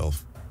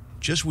yourself.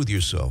 Just with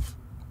yourself.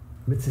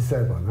 The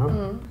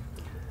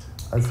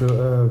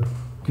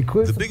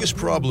biggest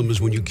problem is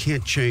when you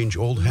can't change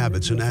old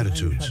habits and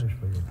attitudes.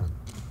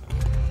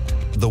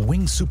 The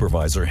wing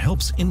supervisor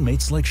helps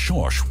inmates like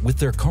Schorsch with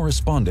their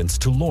correspondence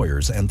to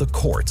lawyers and the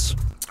courts.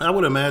 I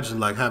would imagine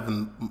like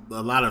having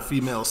a lot of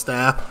female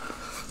staff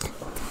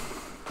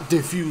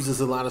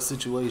diffuses a lot of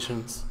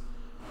situations.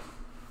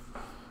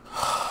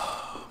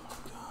 Oh my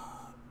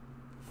God.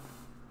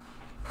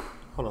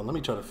 Hold on, let me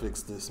try to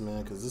fix this,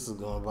 man, because this is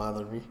going to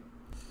bother me.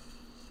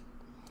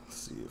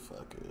 Let's see if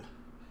I could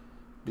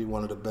be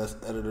one of the best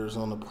editors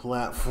on the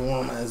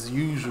platform as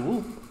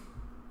usual.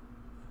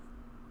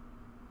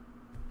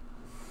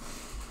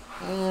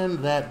 And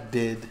that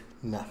did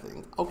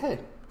nothing. Okay.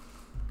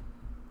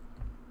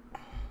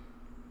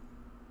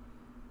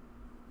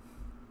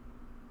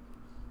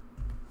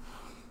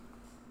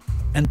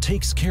 And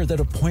takes care that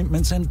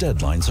appointments and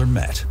deadlines are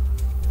met.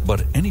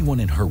 But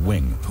anyone in her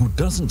wing who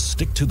doesn't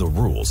stick to the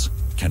rules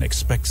can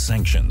expect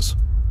sanctions.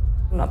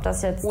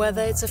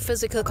 Whether it's a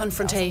physical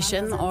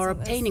confrontation or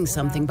obtaining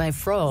something by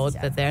fraud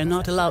that they're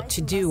not allowed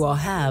to do or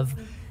have,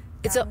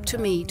 it's up to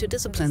me to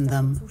discipline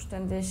them.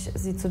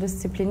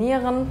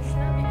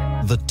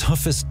 The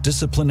toughest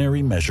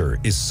disciplinary measure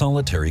is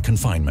solitary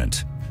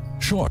confinement.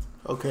 Schorsch,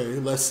 Okay,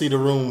 let's see the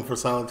room for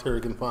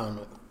solitary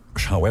confinement.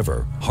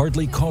 however,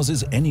 hardly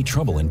causes any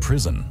trouble in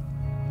prison.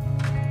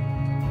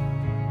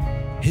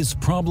 His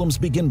problems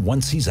begin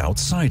once he's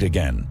outside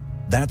again.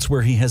 That's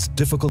where he has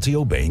difficulty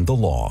obeying the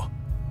law.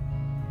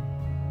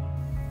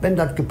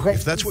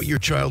 If that's what your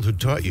childhood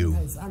taught you,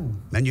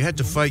 and you had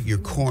to fight your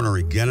corner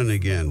again and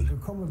again,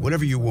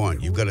 whatever you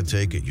want, you've got to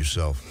take it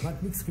yourself.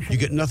 You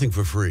get nothing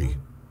for free.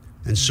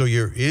 And so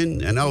you're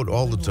in and out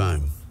all the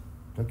time.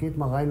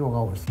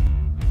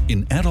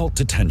 In adult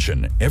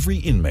detention, every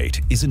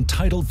inmate is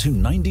entitled to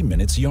 90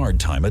 minutes yard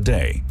time a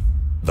day.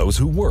 Those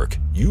who work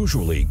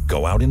usually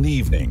go out in the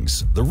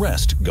evenings, the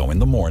rest go in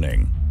the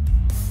morning.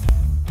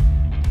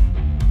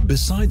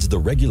 Besides the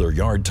regular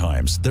yard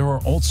times, there are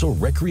also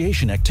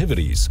recreation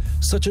activities,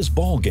 such as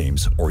ball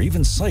games or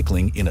even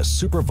cycling in a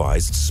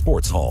supervised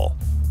sports hall.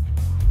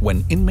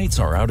 When inmates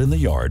are out in the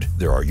yard,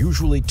 there are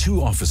usually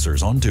 2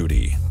 officers on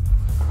duty.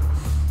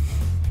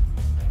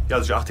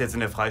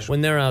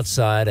 When they're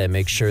outside, I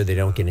make sure they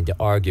don't get into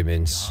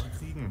arguments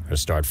or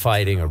start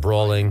fighting or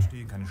brawling.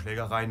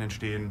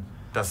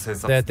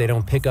 That they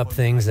don't pick up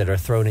things that are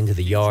thrown into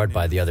the yard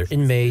by the other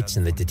inmates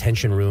in the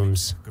detention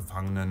rooms.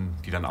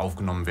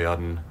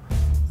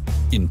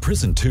 In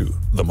prison too,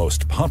 the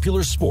most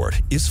popular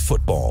sport is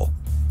football.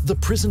 The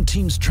prison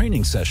team's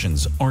training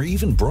sessions are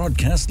even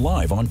broadcast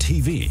live on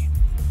TV.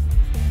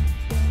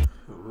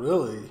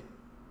 Really?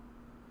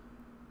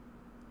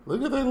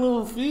 Look at that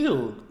little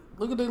field.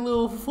 Look at that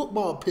little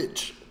football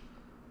pitch.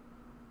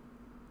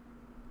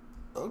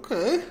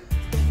 Okay.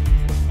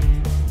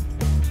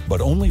 But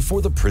only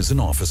for the prison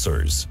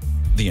officers.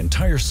 The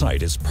entire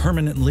site is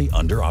permanently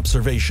under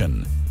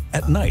observation.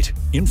 At night,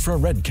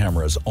 infrared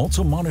cameras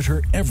also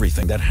monitor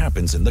everything that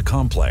happens in the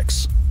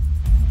complex.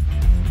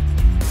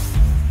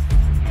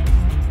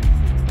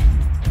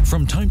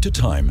 From time to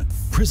time,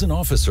 prison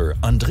officer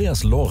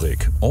Andreas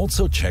Lorik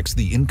also checks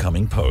the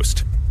incoming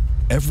post.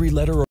 Every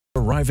letter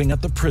arriving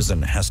at the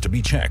prison has to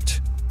be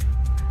checked.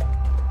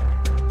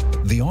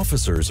 The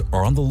officers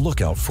are on the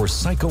lookout for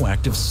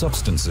psychoactive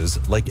substances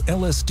like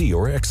LSD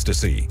or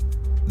ecstasy.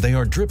 They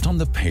are dripped on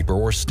the paper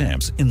or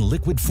stamps in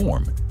liquid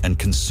form and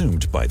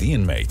consumed by the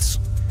inmates.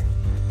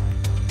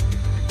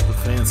 The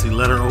fancy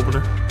letter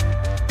opener.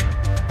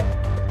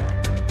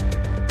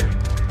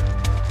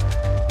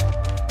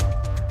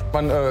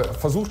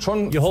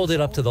 You hold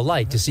it up to the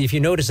light to see if you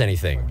notice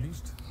anything.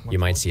 You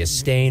might see a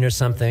stain or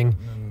something,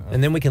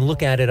 and then we can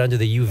look at it under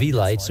the UV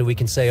light so we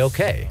can say,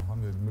 okay,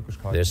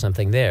 there's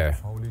something there.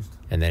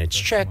 And then it's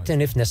checked,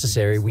 and if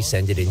necessary, we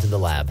send it into the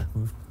lab.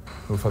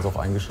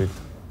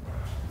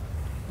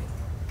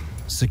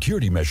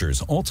 Security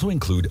measures also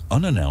include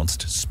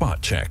unannounced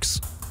spot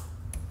checks.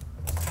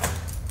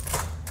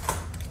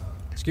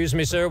 Excuse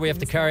me, sir, we have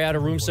to carry out a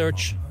room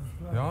search.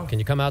 Can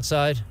you come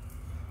outside?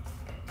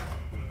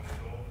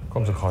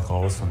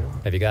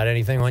 Have you got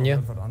anything on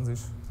you?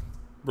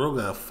 Bro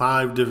got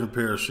 5 different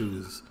pair of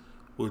shoes,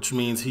 which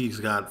means he's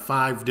got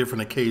 5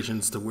 different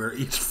occasions to wear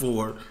each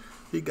for.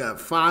 He got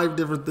 5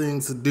 different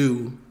things to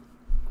do.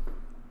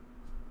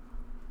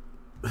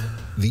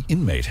 The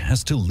inmate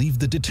has to leave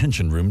the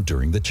detention room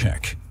during the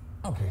check.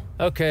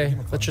 Okay,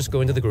 let's just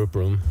go into the group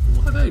room.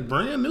 What, are they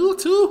brand new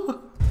too?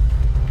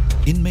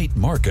 Inmate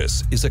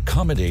Marcus is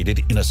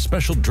accommodated in a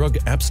special drug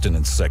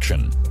abstinence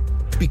section.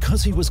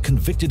 Because he was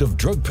convicted of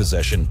drug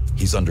possession,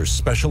 he's under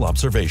special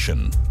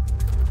observation.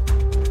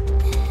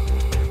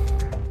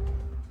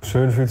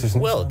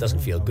 Well, it doesn't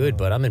feel good,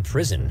 but I'm in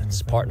prison.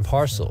 It's part and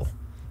parcel.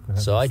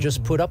 So I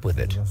just put up with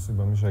it.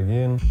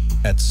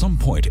 At some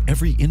point,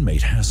 every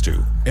inmate has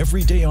to.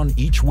 Every day on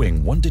each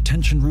wing, one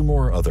detention room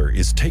or other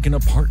is taken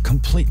apart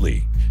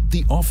completely.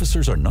 The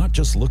officers are not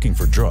just looking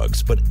for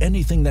drugs, but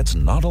anything that's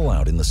not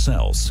allowed in the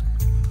cells.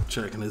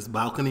 Checking his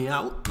balcony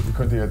out.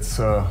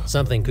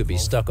 Something could be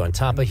stuck on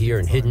top of here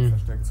and hidden.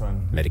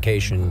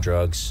 Medication,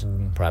 drugs,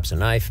 perhaps a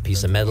knife,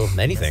 piece of metal,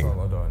 anything.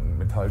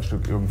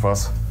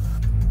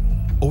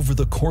 Over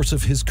the course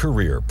of his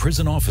career,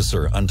 prison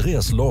officer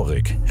Andreas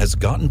Lorik has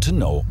gotten to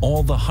know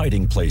all the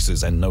hiding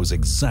places and knows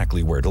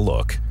exactly where to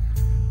look.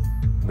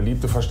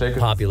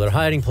 Popular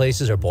hiding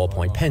places are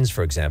ballpoint pens,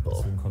 for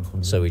example.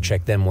 So we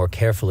check them more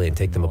carefully and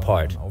take them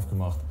apart.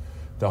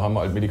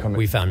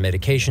 We found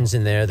medications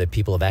in there that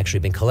people have actually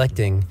been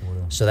collecting,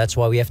 so that's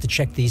why we have to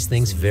check these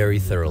things very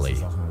thoroughly.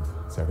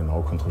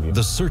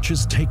 The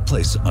searches take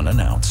place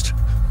unannounced.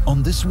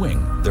 On this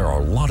wing, there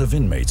are a lot of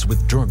inmates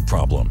with drug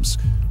problems,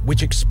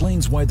 which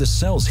explains why the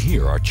cells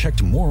here are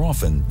checked more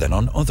often than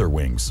on other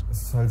wings.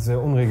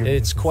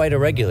 It's quite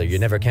irregular, you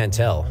never can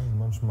tell.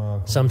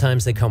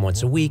 Sometimes they come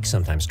once a week,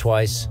 sometimes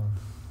twice.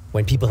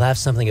 When people have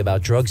something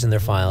about drugs in their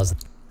files,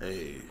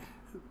 hey,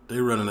 they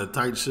running a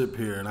tight ship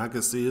here, and I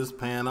can see it's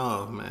paying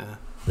off, man.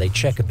 They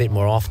check a bit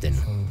more often.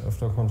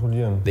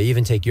 They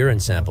even take urine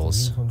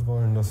samples.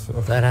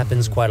 That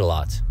happens quite a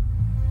lot.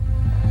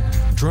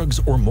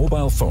 Drugs or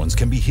mobile phones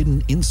can be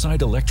hidden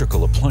inside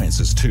electrical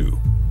appliances too.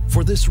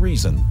 For this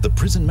reason, the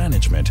prison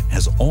management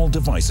has all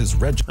devices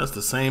registered. That's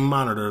the same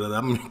monitor that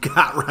I'm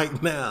got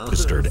right now.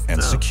 Registered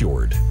and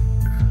secured.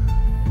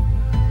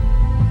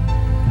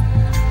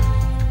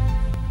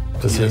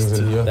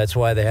 That's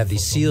why they have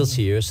these seals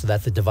here, so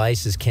that the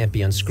devices can't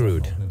be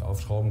unscrewed.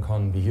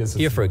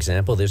 Here, for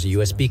example, there's a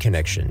USB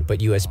connection, but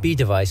USB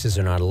devices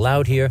are not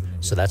allowed here,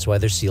 so that's why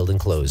they're sealed and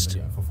closed.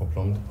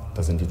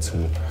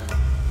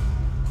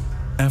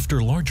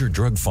 After larger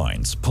drug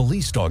finds,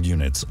 police dog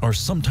units are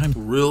sometimes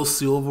real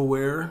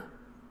silverware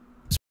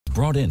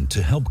brought in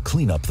to help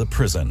clean up the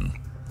prison.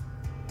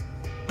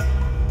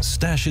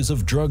 Stashes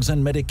of drugs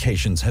and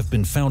medications have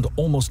been found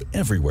almost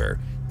everywhere,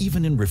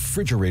 even in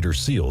refrigerator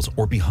seals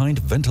or behind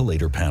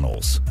ventilator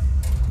panels.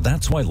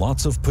 That's why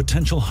lots of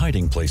potential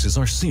hiding places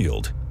are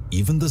sealed,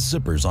 even the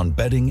zippers on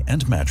bedding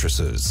and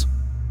mattresses.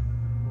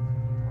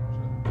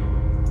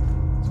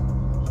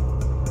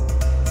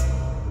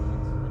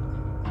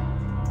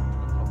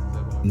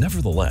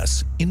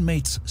 Nevertheless,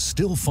 inmates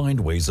still find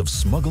ways of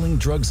smuggling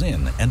drugs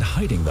in and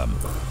hiding them.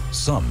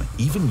 Some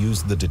even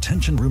use the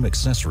detention room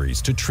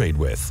accessories to trade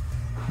with.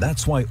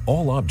 That's why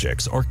all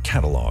objects are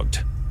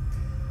cataloged.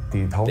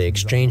 They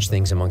exchange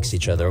things amongst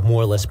each other,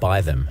 more or less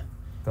buy them.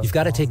 You've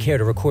got to take care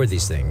to record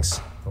these things.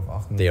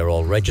 They are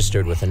all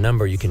registered with a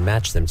number you can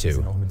match them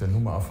to.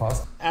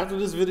 After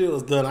this video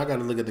is done, I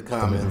gotta look at the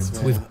comments,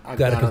 man. We've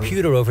got a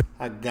computer over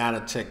I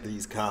gotta check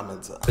these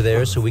comments out.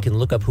 there so we can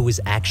look up who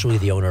is actually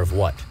the owner of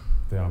what.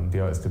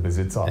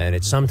 And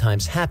it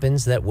sometimes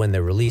happens that when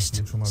they're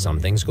released, some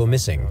things go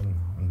missing.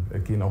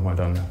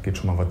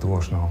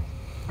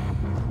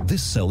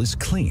 This cell is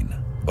clean,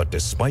 but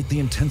despite the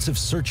intensive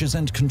searches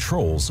and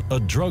controls, a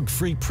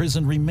drug-free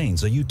prison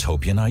remains a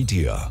utopian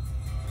idea.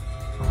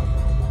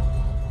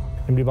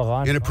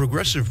 In a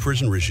progressive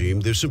prison regime,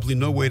 there's simply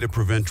no way to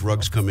prevent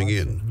drugs coming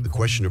in. The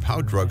question of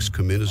how drugs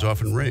come in is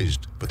often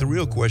raised. But the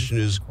real question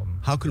is,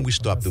 how can we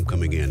stop them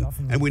coming in?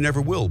 And we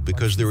never will,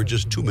 because there are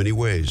just too many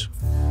ways.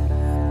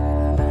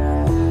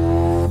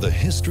 The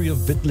history of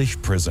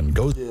Wittlich prison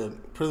goes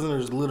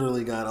Prisoners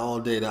literally got all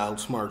day to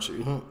outsmart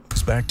you.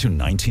 back to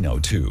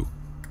 1902.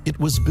 It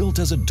was built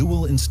as a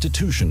dual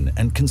institution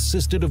and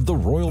consisted of the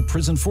Royal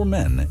Prison for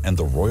Men and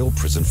the Royal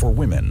Prison for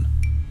Women.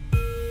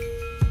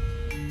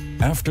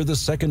 After the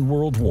Second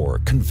World War,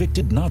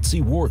 convicted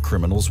Nazi war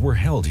criminals were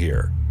held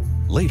here.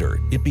 Later,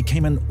 it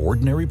became an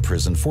ordinary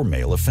prison for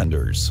male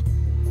offenders.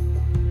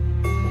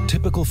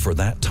 Typical for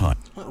that time,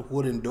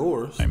 Wooden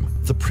doors.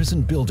 the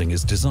prison building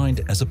is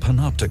designed as a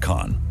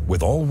panopticon,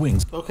 with all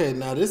wings. Okay,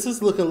 now this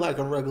is looking like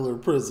a regular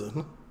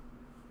prison.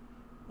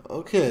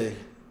 Okay.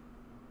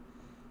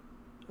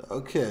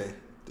 Okay.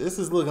 This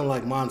is looking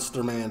like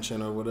Monster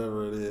Mansion or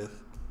whatever it is.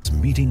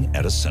 Meeting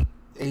at a central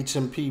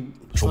HMP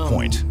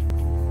point.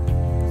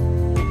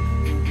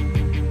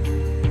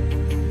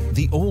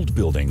 The old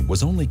building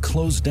was only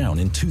closed down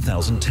in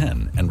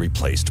 2010 and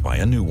replaced by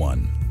a new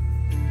one.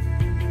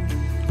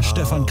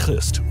 Stefan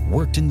Christ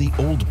worked in the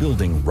old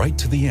building right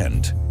to the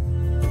end.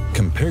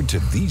 Compared to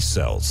these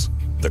cells,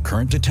 the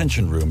current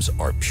detention rooms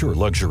are pure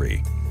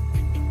luxury.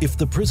 If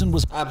the prison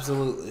was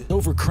absolutely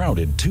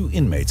overcrowded, 2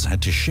 inmates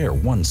had to share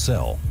one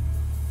cell.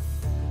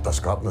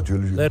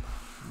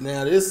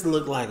 Now this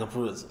looked like a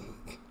prison.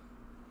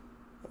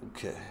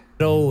 Okay.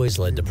 It always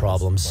led to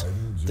problems.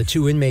 The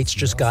 2 inmates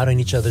just got on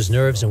each other's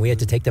nerves and we had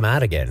to take them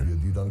out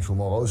again.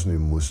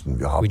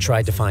 We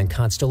tried to find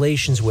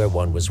constellations where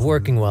one was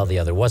working while the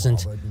other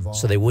wasn't,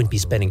 so they wouldn't be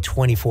spending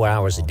 24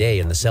 hours a day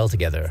in the cell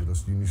together.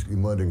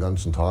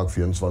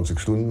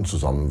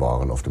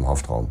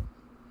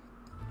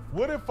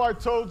 What if I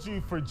told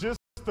you for just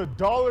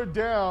 $1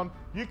 down,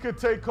 you could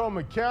take home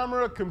a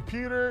camera,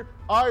 computer,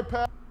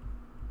 iPad?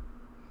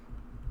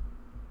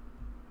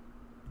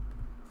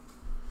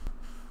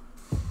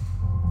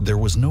 There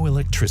was no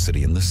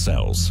electricity in the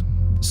cells.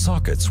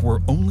 Sockets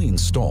were only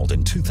installed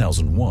in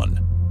 2001.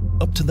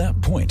 Up to that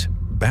point,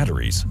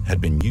 batteries had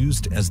been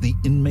used as the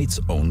inmates'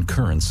 own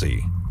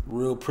currency.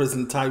 Real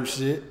prison type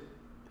shit.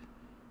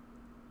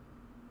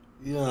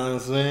 You know what I'm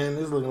saying?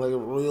 It's looking like a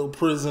real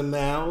prison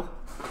now.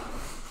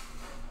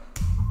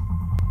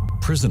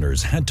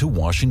 Prisoners had to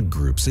wash in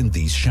groups in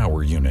these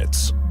shower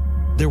units.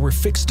 There were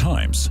fixed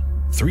times,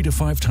 3 to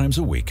 5 times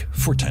a week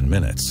for 10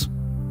 minutes.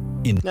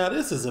 Now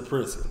this is a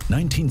prison.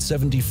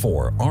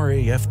 1974,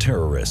 RAF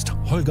terrorist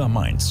Holger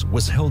Mainz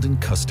was held in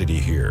custody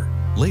here.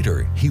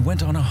 Later, he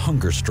went on a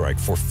hunger strike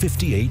for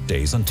 58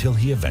 days until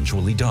he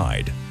eventually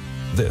died.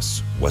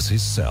 This was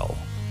his cell.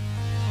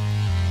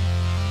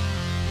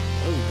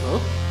 There you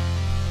go.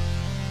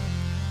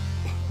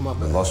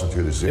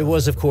 It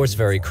was, of course,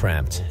 very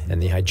cramped, and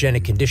the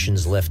hygienic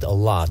conditions left a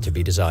lot to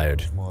be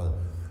desired.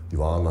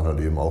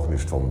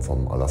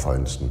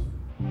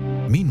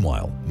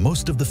 Meanwhile,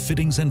 most of the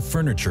fittings and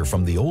furniture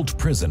from the old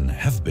prison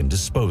have been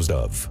disposed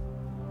of.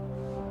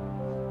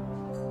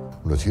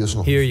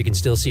 Here you can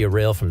still see a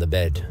rail from the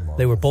bed.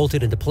 They were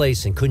bolted into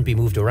place and couldn't be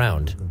moved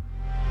around.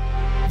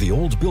 The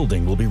old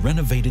building will be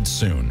renovated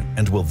soon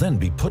and will then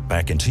be put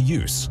back into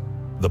use.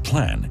 The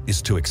plan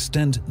is to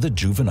extend the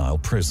juvenile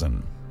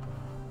prison.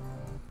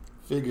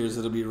 Figures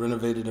it'll be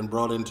renovated and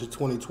brought into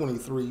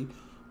 2023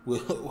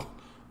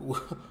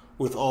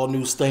 with all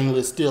new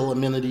stainless steel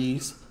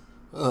amenities.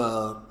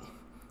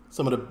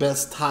 Some of the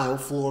best tile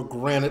floor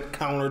granite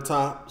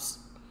countertops,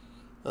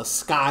 a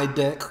sky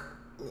deck,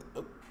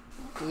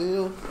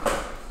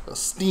 a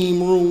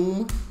steam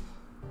room.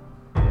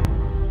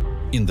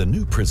 In the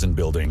new prison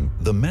building,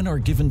 the men are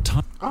given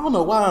time. I don't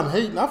know why I'm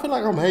hating. I feel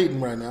like I'm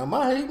hating right now. Am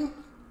I hating?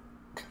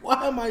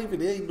 Why am I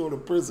even hating on the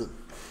prison?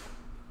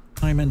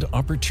 Time and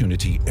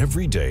opportunity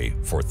every day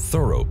for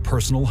thorough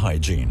personal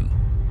hygiene.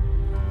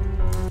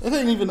 It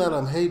ain't even that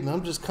I'm hating.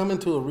 I'm just coming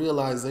to a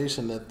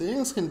realization that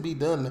things can be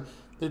done.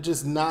 They're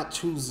just not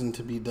choosing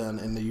to be done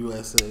in the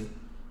USA.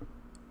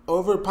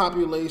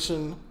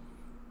 Overpopulation,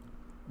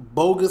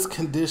 bogus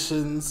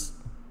conditions.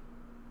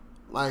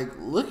 Like,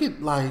 look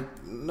at,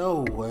 like,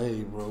 no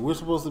way, bro. We're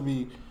supposed to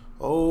be,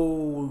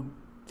 oh,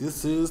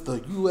 this is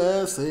the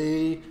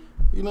USA.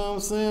 You know what I'm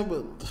saying?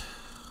 But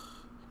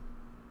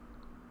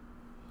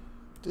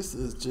this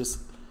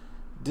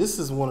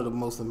is one of the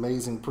most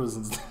amazing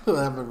prisons that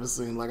I've ever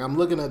seen. Like, I'm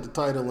looking at the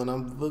title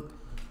and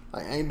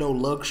like, ain't no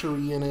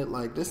luxury in it.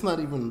 Like, this not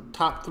even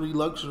top 3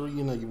 luxury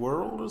in the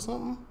world or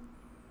something.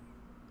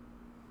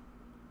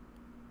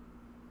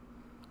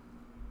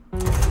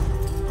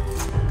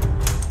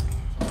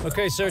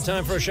 Okay, sir,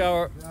 time for a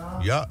shower.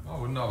 Yeah.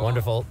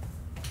 Wonderful.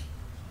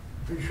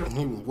 He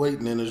was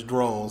waiting in his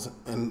drawers,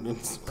 and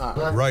it's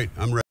Right,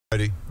 I'm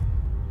ready.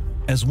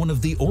 As one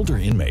of the older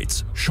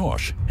inmates,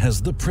 Shosh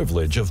has the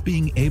privilege of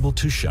being able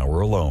to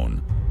shower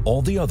alone.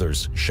 All the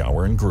others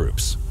shower in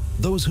groups.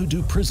 Those who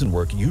do prison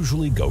work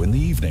usually go in the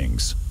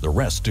evenings. The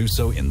rest do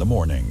so in the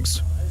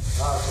mornings.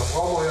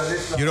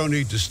 You don't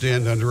need to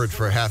stand under it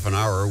for half an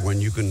hour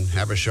when you can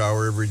have a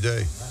shower every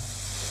day.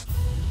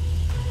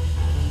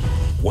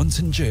 Once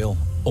in jail,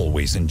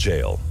 always in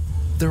jail.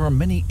 There are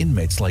many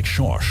inmates like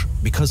Shosh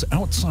because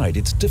outside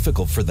it's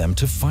difficult for them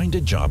to find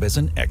a job as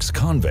an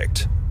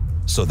ex-convict.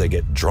 So they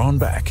get drawn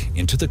back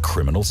into the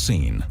criminal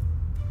scene.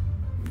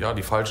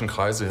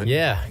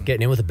 Yeah,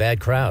 getting in with a bad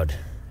crowd.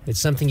 It's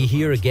something you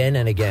hear again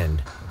and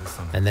again.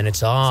 And then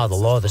it's, the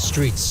law of the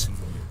streets.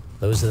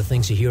 Those are the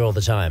things you hear all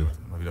the time.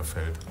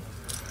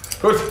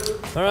 All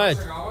right,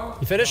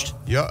 you finished?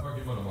 Yeah.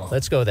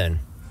 Let's go then.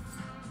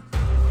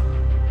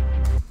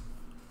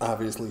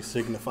 obviously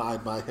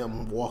signified by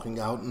him walking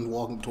out and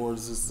walking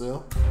towards his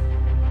cell.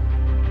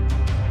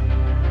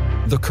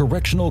 The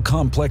correctional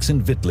complex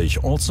in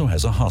Wittlich also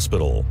has a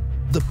hospital.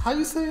 How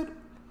you say it?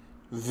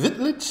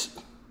 Wittlich?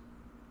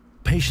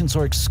 Patients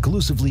are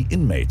exclusively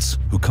inmates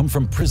who come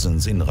from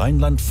prisons in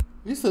Rheinland-Pfalz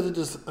You said it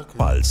just... Okay.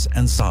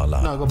 and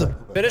Saarland. No, go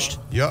back. Finished?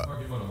 Yeah.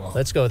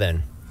 Let's go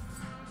then.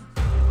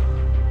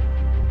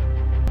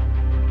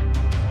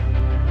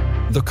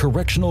 The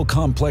correctional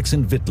complex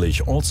in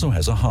Wittlich also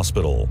has a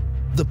hospital.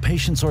 The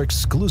patients are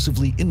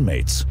exclusively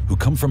inmates who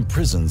come from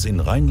prisons in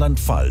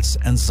Rheinland-Pfalz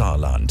and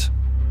Saarland.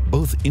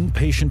 Both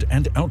inpatient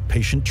and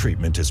outpatient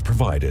treatment is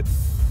provided.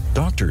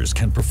 Doctors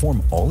can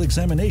perform all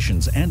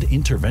examinations and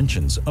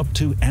interventions up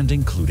to and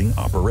including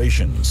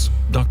operations.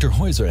 Dr.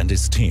 Heuser and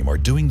his team are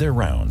doing their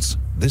rounds.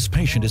 This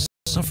patient is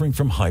suffering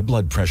from high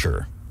blood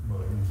pressure.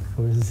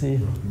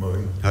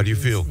 How do you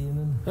feel?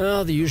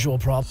 Well, the usual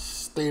problem.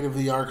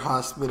 State-of-the-art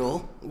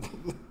hospital.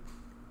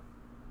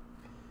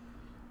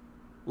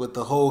 With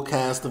the whole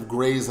cast of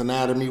Grey's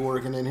Anatomy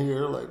working in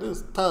here. Like, this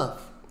is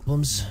tough.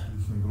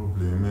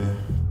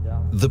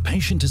 The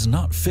patient is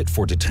not fit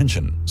for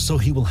detention, so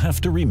he will have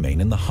to remain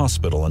in the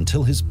hospital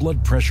until his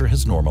blood pressure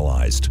has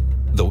normalized.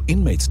 Though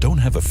inmates don't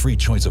have a free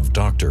choice of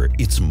doctor,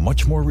 it's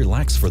much more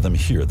relaxed for them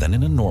here than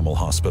in a normal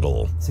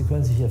hospital.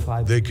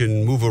 They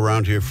can move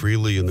around here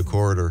freely in the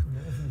corridor.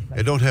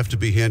 They don't have to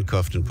be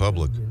handcuffed in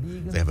public.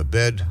 They have a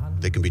bed,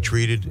 they can be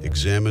treated,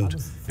 examined,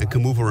 and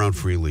can move around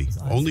freely.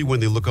 Only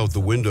when they look out the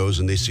windows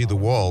and they see the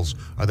walls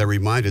are they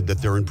reminded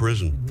that they're in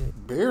prison.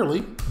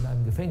 Barely.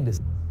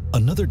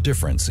 Another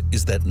difference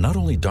is that not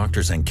only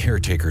doctors and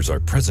caretakers are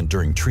present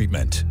during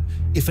treatment.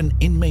 If an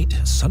inmate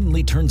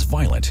suddenly turns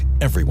violent,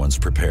 everyone's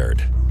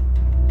prepared.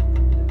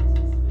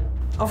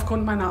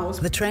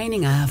 The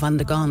training I have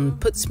undergone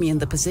puts me in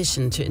the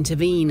position to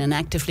intervene and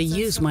actively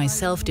use my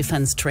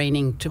self-defense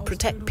training to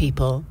protect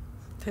people.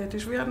 But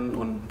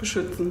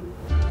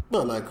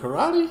like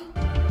karate?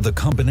 The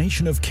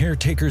combination of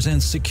caretakers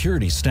and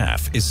security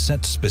staff is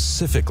set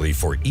specifically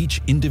for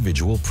each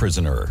individual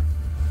prisoner.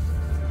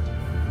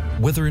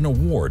 Whether in a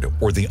ward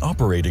or the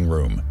operating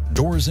room,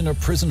 doors in a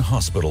prison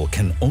hospital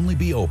can only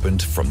be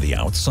opened from the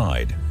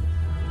outside.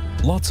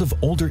 Lots of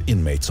older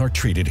inmates are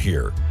treated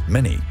here.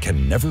 Many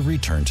can never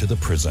return to the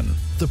prison.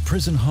 The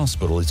prison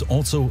hospital is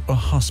also a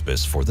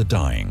hospice for the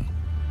dying.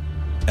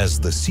 As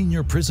the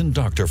senior prison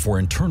doctor for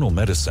internal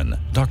medicine,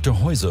 Dr.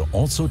 Heuser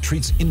also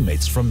treats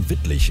inmates from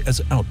Wittlich as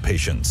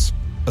outpatients.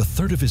 A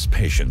third of his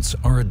patients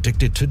are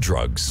addicted to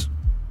drugs.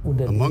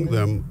 Among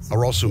them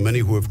are also many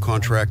who have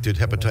contracted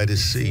hepatitis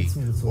C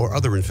or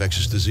other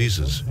infectious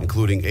diseases,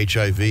 including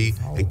HIV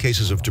and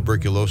cases of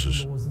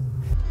tuberculosis.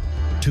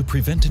 To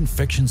prevent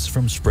infections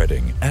from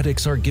spreading,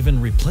 addicts are given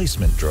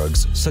replacement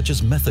drugs such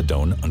as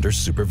methadone under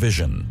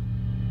supervision.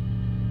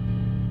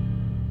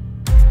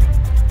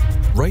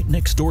 Right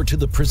next door to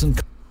the prison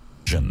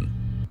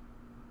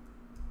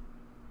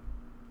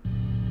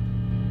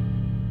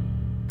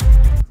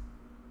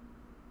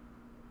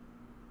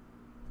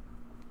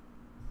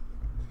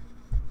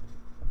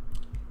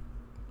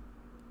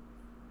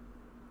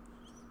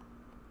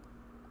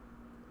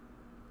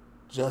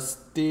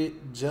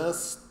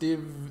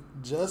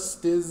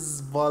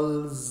Justice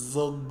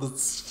Volzog.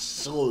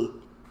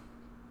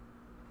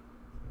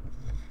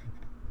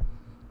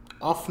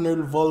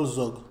 Afnel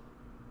Volzog.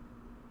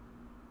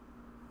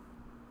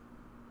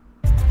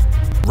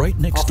 Right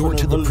next door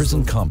to the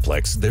prison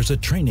complex, there's a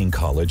training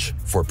college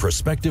for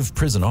prospective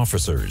prison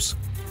officers.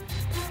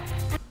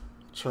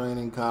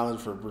 Training college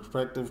for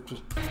prospective...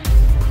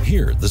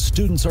 Here, the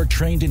students are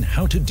trained in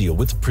how to deal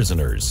with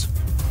prisoners.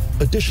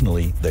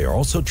 Additionally, they are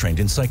also trained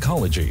in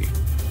psychology.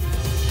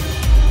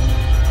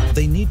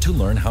 They need to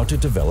learn how to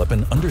develop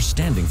an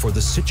understanding for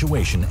the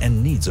situation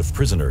and needs of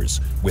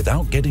prisoners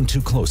without getting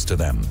too close to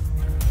them.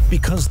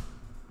 Because...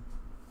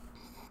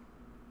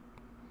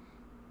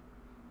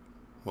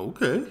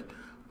 Okay.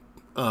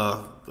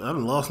 I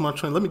haven't lost my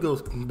train. Let me go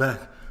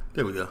back.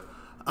 There we go.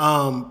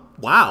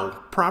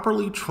 Wow.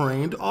 Properly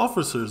trained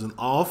officers in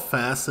all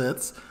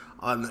facets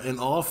in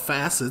all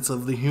facets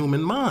of the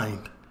human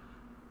mind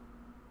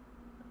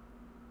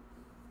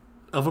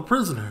of a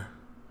prisoner.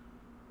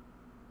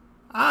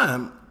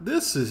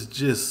 This is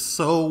just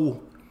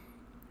so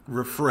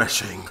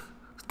refreshing.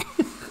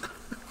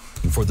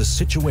 For the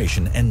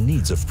situation and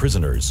needs of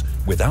prisoners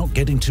without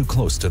getting too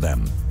close to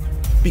them.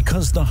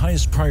 Because the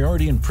highest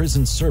priority in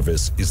prison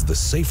service is the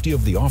safety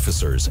of the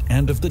officers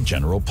and of the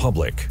general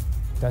public.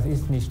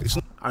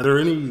 Are there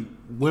any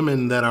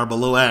women that are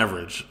below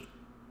average?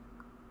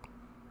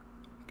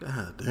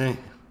 God dang.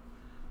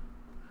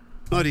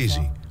 Not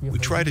easy. We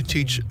try to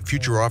teach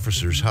future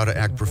officers how to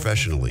act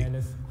professionally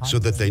so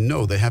that they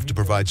know they have to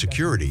provide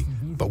security,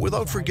 but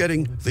without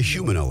forgetting the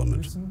human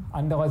element.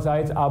 And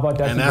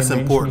that's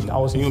important,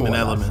 human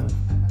element.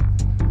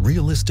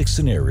 Realistic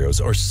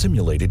scenarios are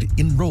simulated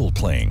in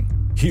role-playing.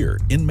 Here,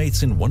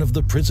 inmates in one of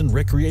the prison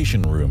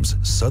recreation rooms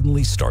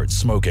suddenly start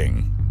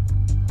smoking.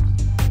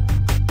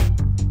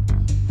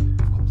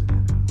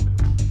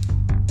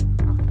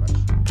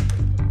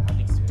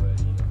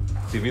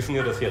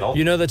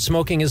 You know that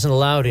smoking isn't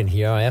allowed in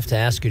here. I have to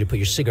ask you to put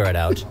your cigarette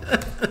out.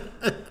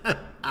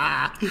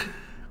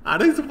 Are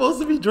they supposed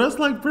to be dressed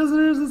like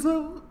prisoners or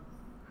something?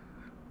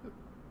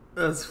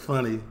 That's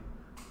funny.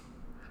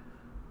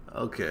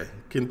 Okay,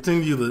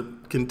 continue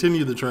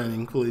the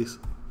training, please.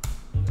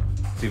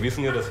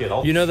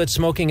 You know that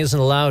smoking isn't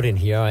allowed in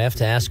here. I have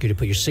to ask you to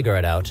put your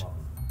cigarette out.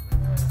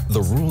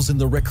 The rules in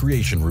the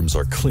recreation rooms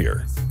are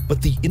clear,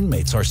 but the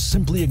inmates are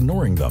simply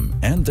ignoring them,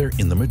 and they're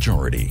in the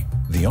majority.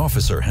 The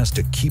officer has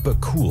to keep a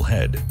cool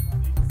head.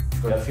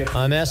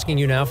 I'm asking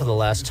you now for the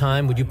last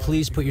time, would you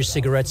please put your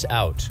cigarettes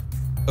out?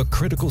 A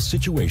critical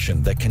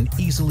situation that can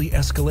easily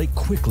escalate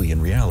quickly in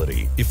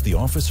reality if the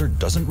officer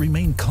doesn't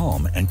remain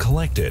calm and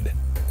collected.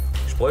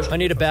 I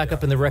need a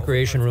backup in the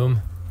recreation room.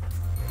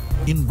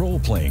 In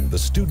role-playing, the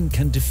student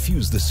can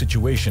diffuse the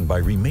situation by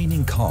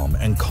remaining calm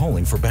and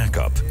calling for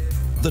backup.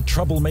 The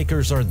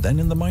troublemakers are then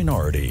in the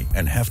minority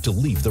and have to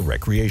leave the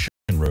recreation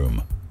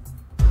room.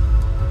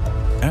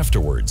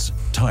 Afterwards,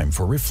 time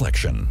for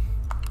reflection.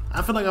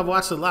 I feel like I've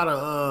watched a lot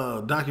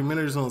of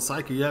documentaries on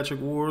psychiatric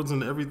wards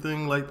and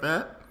everything like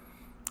that,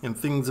 and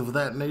things of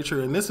that nature,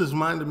 and this has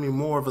reminded me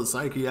more of a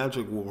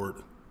psychiatric ward,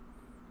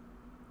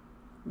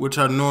 which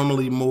are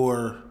normally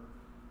more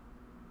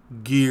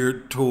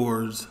geared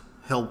towards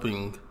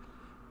helping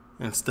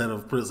instead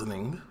of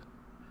prisoning.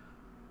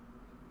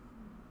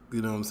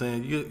 You know what I'm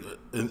saying?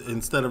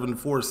 Instead of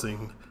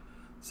enforcing.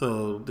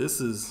 So this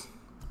is...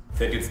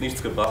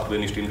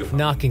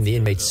 Knocking the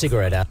inmate's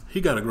cigarette out. He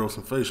got to grow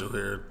some facial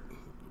hair.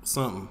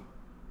 Something.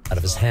 Out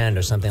of his hand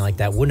or something like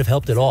that wouldn't have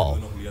helped at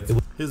all.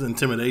 His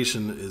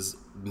intimidation is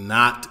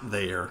not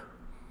there.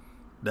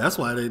 That's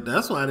why they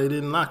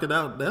didn't knock it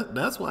out.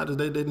 That's why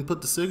they didn't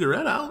put the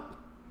cigarette out.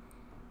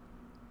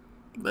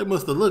 They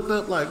must have looked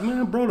up like,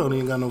 man, bro don't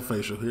even got no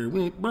facial hair.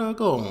 Bro,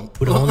 go on.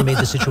 Would have only made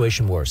the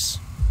situation worse.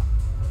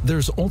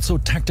 There's also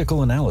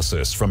tactical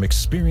analysis from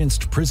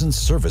experienced prison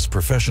service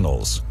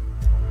professionals.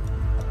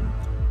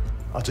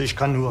 I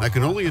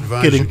can only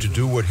advise you to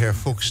do what Herr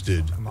Fuchs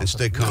did and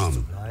stay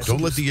calm.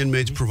 Don't let the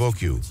inmates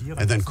provoke you,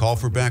 and then call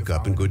for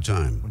backup in good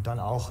time.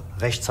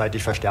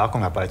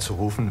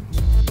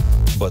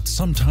 But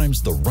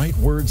sometimes the right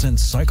words and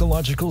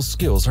psychological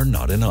skills are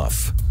not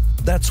enough.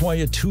 That's why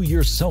a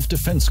 2-year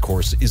self-defense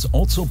course is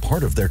also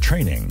part of their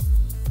training.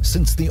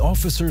 Since the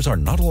officers are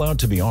not allowed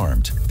to be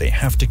armed, they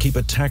have to keep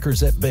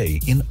attackers at bay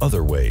in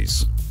other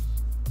ways.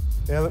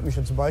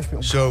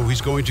 So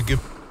he's going to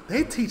give...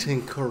 They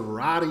teaching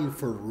karate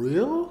for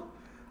real?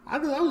 I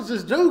was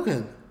just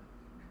joking.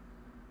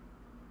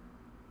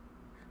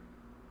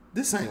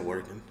 This ain't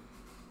working.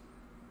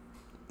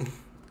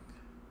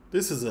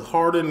 This is a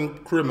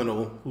hardened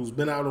criminal who's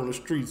been out on the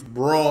streets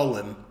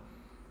brawling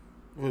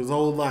for his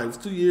whole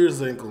life. 2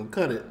 years ain't gonna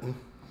cut it.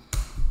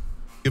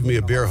 Give me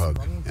a bear hug,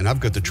 and I've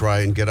got to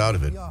try and get out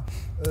of it.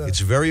 It's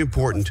very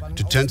important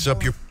to tense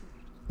up your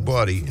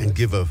body and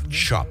give a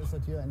chop.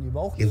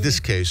 In this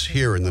case,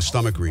 here in the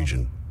stomach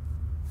region.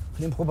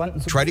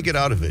 Try to get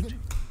out of it.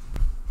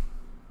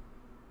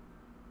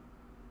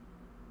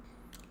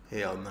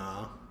 Hell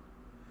nah.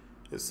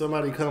 If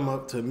somebody come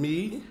up to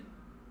me,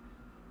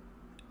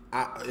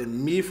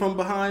 and me from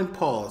behind,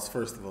 pause,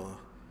 first of all.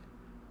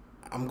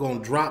 I'm going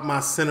to drop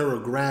my center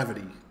of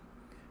gravity.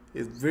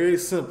 It's very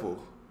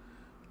simple.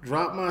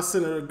 Drop my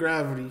center of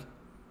gravity,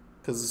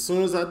 because as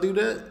soon as I do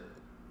that,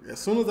 as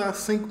soon as I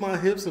sink my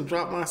hips and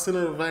drop my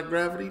center of that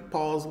gravity,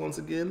 pause once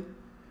again,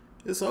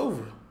 it's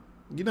over.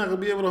 You're not going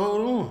to be able to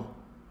hold on.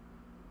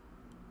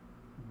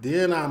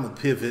 Then I'm going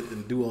to pivot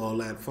and do all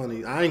that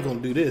funny. I ain't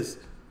going to do this.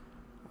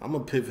 I'm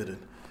going to pivot and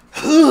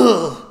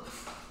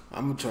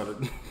I'm going to try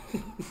to...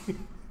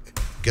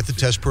 Get the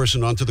test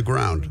person onto the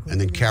ground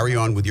and then carry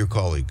on with your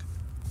colleague.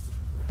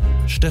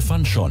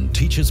 Stefan Schon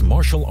teaches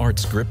martial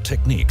arts grip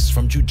techniques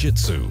from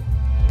jiu-jitsu.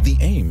 The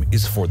aim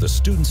is for the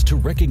students to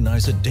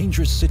recognize a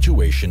dangerous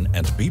situation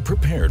and be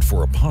prepared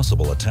for a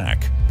possible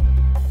attack.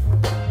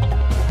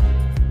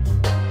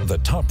 The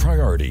top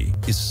priority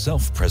is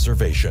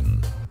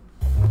self-preservation.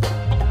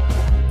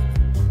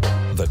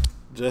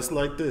 just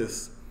like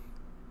this.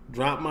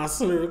 Drop my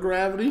center of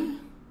gravity.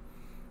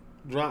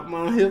 Drop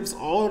my hips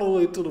all the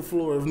way to the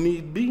floor if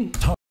need be.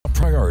 Top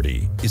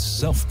priority is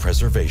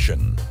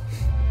self-preservation.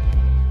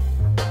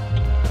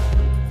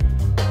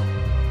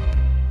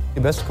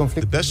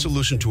 The best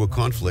solution to a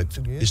conflict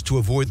is to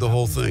avoid the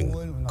whole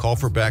thing, call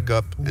for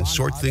backup, and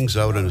sort things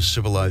out in a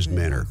civilized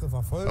manner.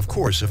 Of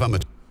course, if I'm a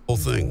whole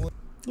thing.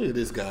 Look at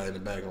this guy in the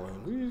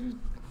background.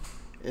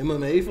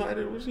 MMA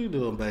fighter? What you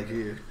doing back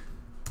here?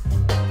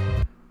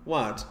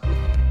 Watch.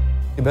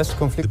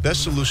 The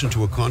best solution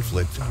to a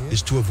conflict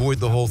is to avoid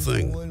the whole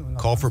thing,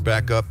 call for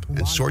backup,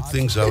 and sort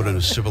things out in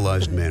a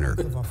civilized manner.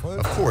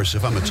 Of course,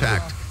 if I'm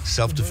attacked,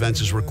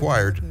 self-defense is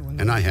required,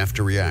 and I have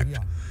to react.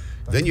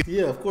 Then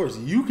yeah, of course,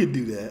 you could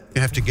do that.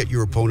 You have to get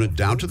your opponent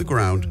down to the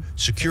ground,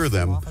 secure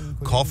them,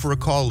 call for a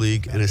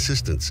colleague and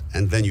assistance,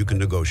 and then you can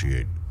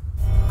negotiate.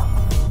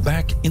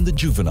 Back in the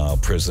juvenile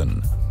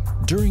prison,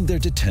 during their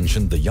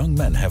detention, the young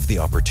men have the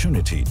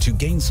opportunity to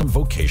gain some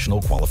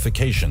vocational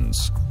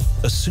qualifications,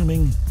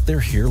 assuming they're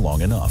here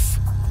long enough.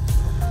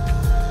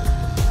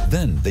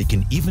 Then they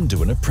can even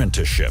do an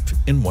apprenticeship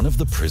in one of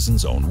the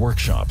prison's own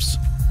workshops.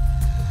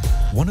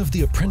 One of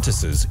the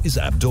apprentices is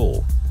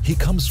Abdul. He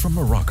comes from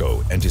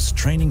Morocco and is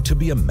training to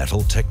be a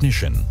metal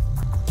technician.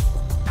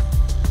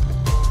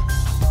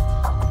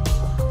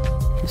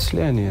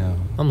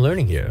 I'm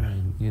learning here.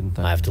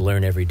 I have to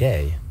learn every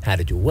day how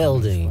to do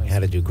welding, how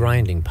to do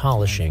grinding,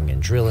 polishing,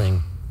 and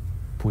drilling.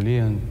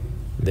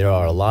 There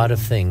are a lot of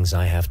things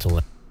I have to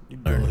learn. You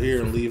go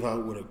here and leave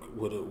out with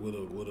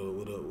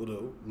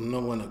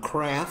knowing a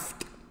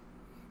craft.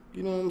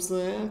 You know what I'm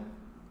saying?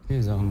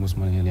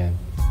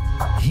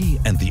 He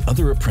and the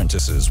other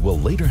apprentices will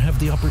later have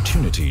the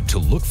opportunity to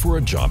look for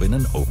a job in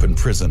an open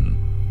prison.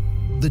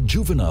 The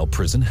juvenile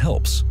prison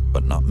helps,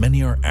 but not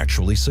many are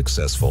actually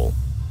successful.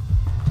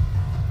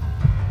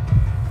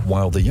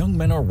 While the young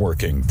men are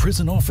working,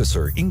 prison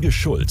officer Inge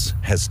Schultz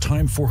has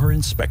time for her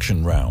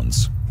inspection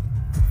rounds.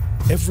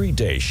 Every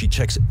day she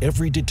checks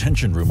every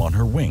detention room on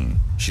her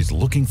wing. She's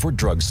looking for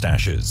drug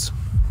stashes.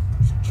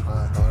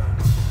 Try hard.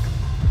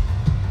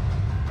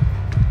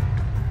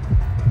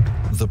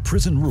 The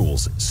prison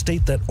rules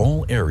state that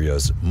all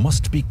areas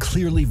must be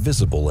clearly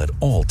visible at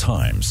all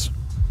times.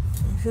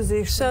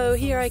 So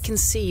here I can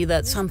see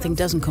that something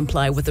doesn't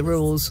comply with the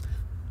rules.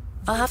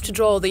 I'll have to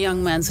draw the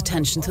young man's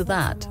attention to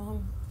that.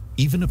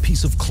 Even a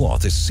piece of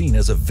cloth is seen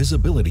as a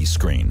visibility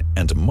screen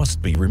and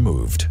must be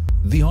removed.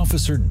 The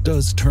officer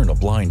does turn a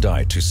blind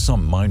eye to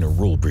some minor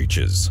rule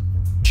breaches.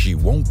 She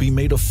won't be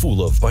made a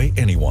fool of by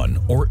anyone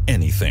or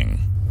anything.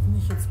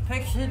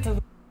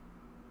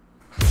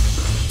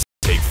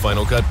 Take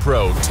Final Cut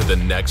Pro to the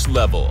next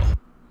level.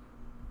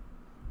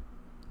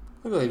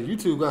 Look like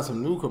YouTube got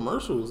some new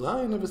commercials.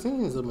 I ain't never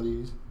seen some of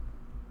these.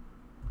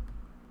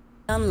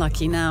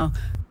 Unlucky now.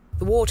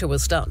 The water will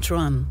start to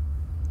run.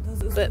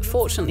 But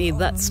fortunately,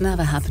 that's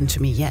never happened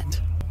to me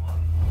yet.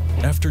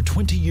 After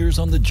 20 years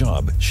on the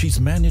job, she's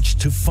managed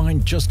to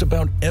find just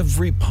about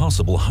every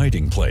possible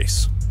hiding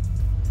place.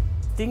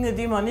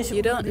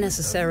 You don't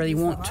necessarily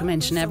want to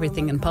mention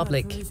everything in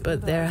public,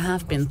 but there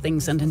have been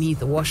things underneath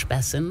the wash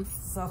basin.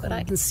 But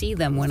I can see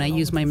them when I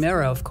use my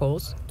mirror, of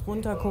course.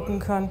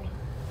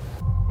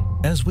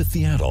 As with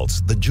the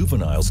adults, the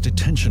juveniles'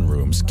 detention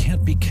rooms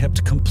can't be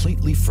kept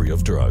completely free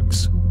of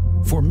drugs.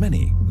 For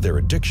many, their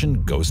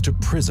addiction goes to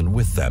prison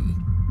with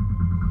them.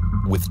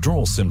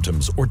 Withdrawal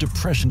symptoms or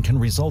depression can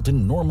result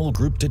in normal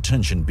group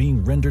detention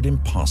being rendered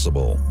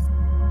impossible.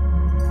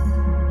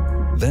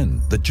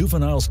 Then, the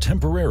juveniles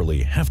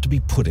temporarily have to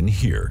be put in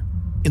here,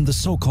 in the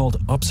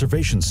so-called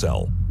observation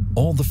cell.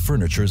 All the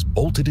furniture is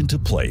bolted into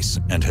place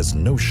and has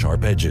no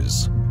sharp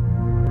edges.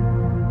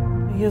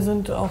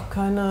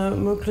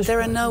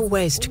 There are no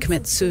ways to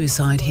commit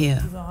suicide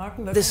here.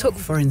 This hook,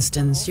 for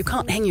instance, you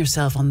can't hang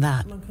yourself on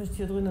that.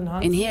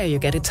 In here you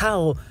get a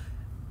towel,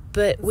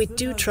 but we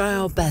do try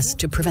our best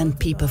to prevent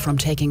people from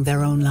taking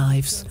their own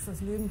lives.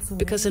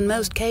 Because in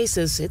most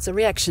cases it's a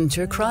reaction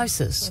to a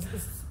crisis.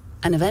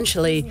 And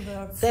eventually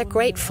they're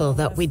grateful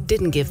that we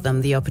didn't give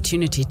them the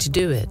opportunity to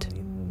do it.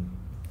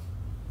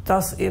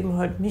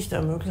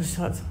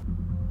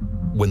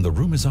 When the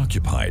room is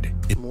occupied,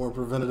 more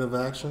preventative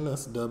action,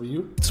 that's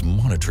W. It's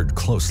monitored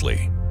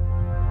closely.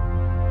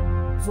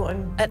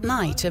 At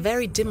night, a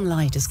very dim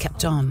light is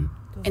kept on.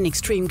 In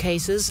extreme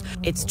cases,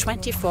 it's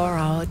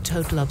 24-hour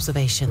total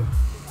observation.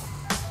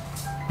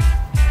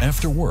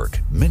 After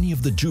work, many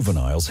of the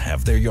juveniles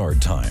have their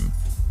yard time.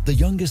 The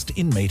youngest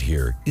inmate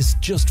here is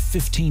just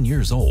 15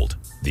 years old.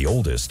 The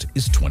oldest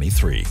is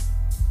 23.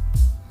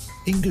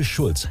 Inge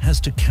Schultz has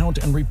to count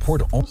and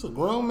report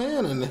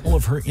all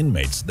of her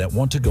inmates that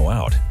want to go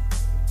out.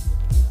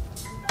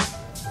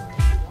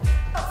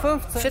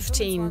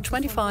 15,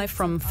 25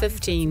 from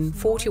 15,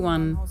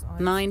 41,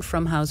 9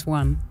 from house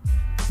 1.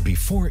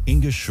 Before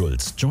Inge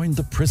Schultz joined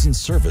the prison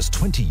service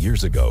 20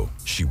 years ago,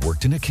 she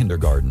worked in a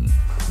kindergarten.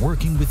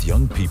 Working with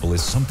young people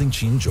is something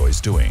she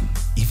enjoys doing,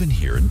 even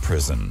here in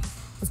prison.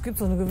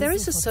 There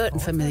is a certain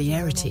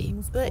familiarity,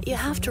 but you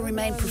have to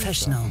remain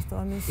professional.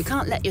 You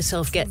can't let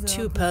yourself get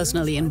too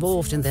personally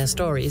involved in their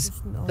stories,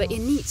 but you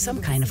need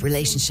some kind of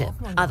relationship.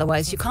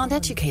 Otherwise, you can't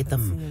educate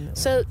them.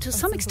 So, to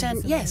some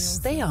extent, yes,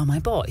 they are my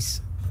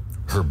boys.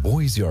 Her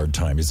boys' yard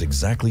time is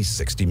exactly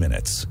 60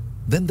 minutes.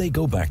 Then they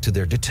go back to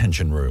their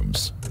detention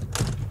rooms.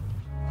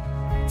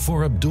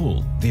 For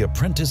Abdul, the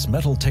apprentice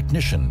metal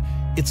technician,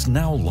 it's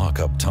now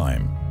lockup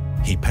time.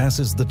 He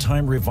passes the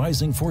time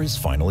revising for his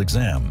final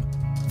exam.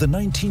 The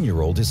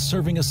 19-year-old is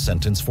serving a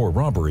sentence for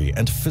robbery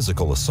and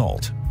physical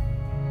assault.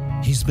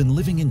 He's been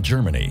living in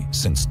Germany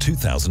since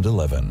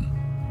 2011.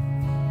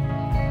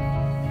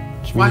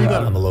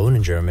 I'm alone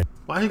in Germany.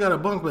 Why he got a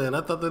bunk bed?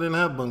 I thought they didn't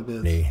have bunk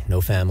beds. No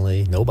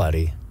family,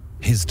 nobody.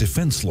 His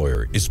defense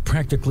lawyer is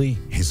practically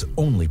his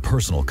only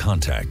personal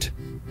contact.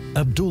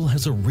 Abdul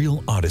has a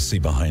real odyssey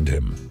behind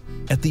him.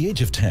 At the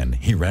age of 10,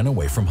 he ran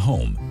away from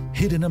home,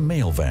 hid in a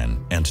mail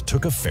van, and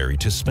took a ferry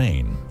to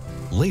Spain.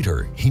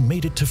 Later, he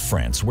made it to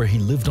France, where he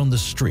lived on the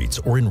streets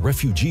or in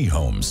refugee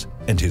homes,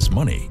 and his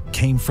money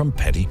came from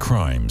petty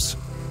crimes.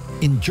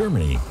 In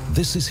Germany,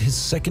 this is his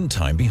second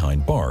time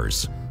behind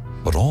bars.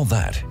 But all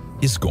that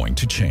is going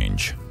to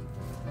change.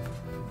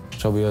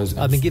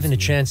 I've been given a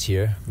chance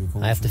here.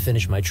 I have to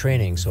finish my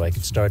training so I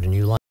can start a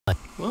new life.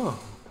 Well,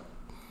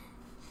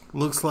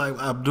 looks like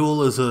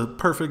Abdul is a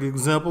perfect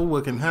example of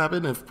what can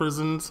happen if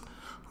prisons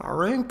are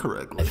ran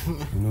correctly.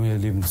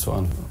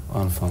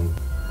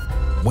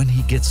 When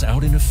he gets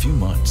out in a few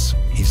months,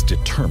 he's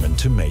determined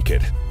to make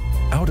it.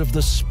 Out of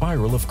the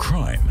spiral of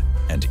crime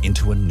and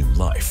into a new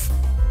life.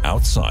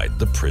 Outside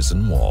the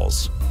prison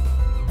walls.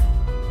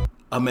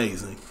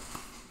 Amazing.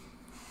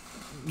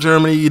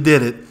 Germany, you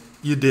did it.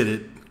 You did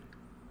it.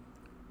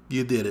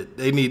 You did it.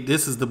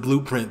 This is the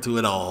blueprint to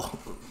it all.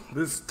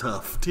 This is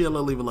tough.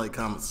 TLO, leave a like,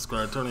 comment,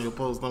 subscribe, turn on your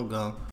post. I'm gone.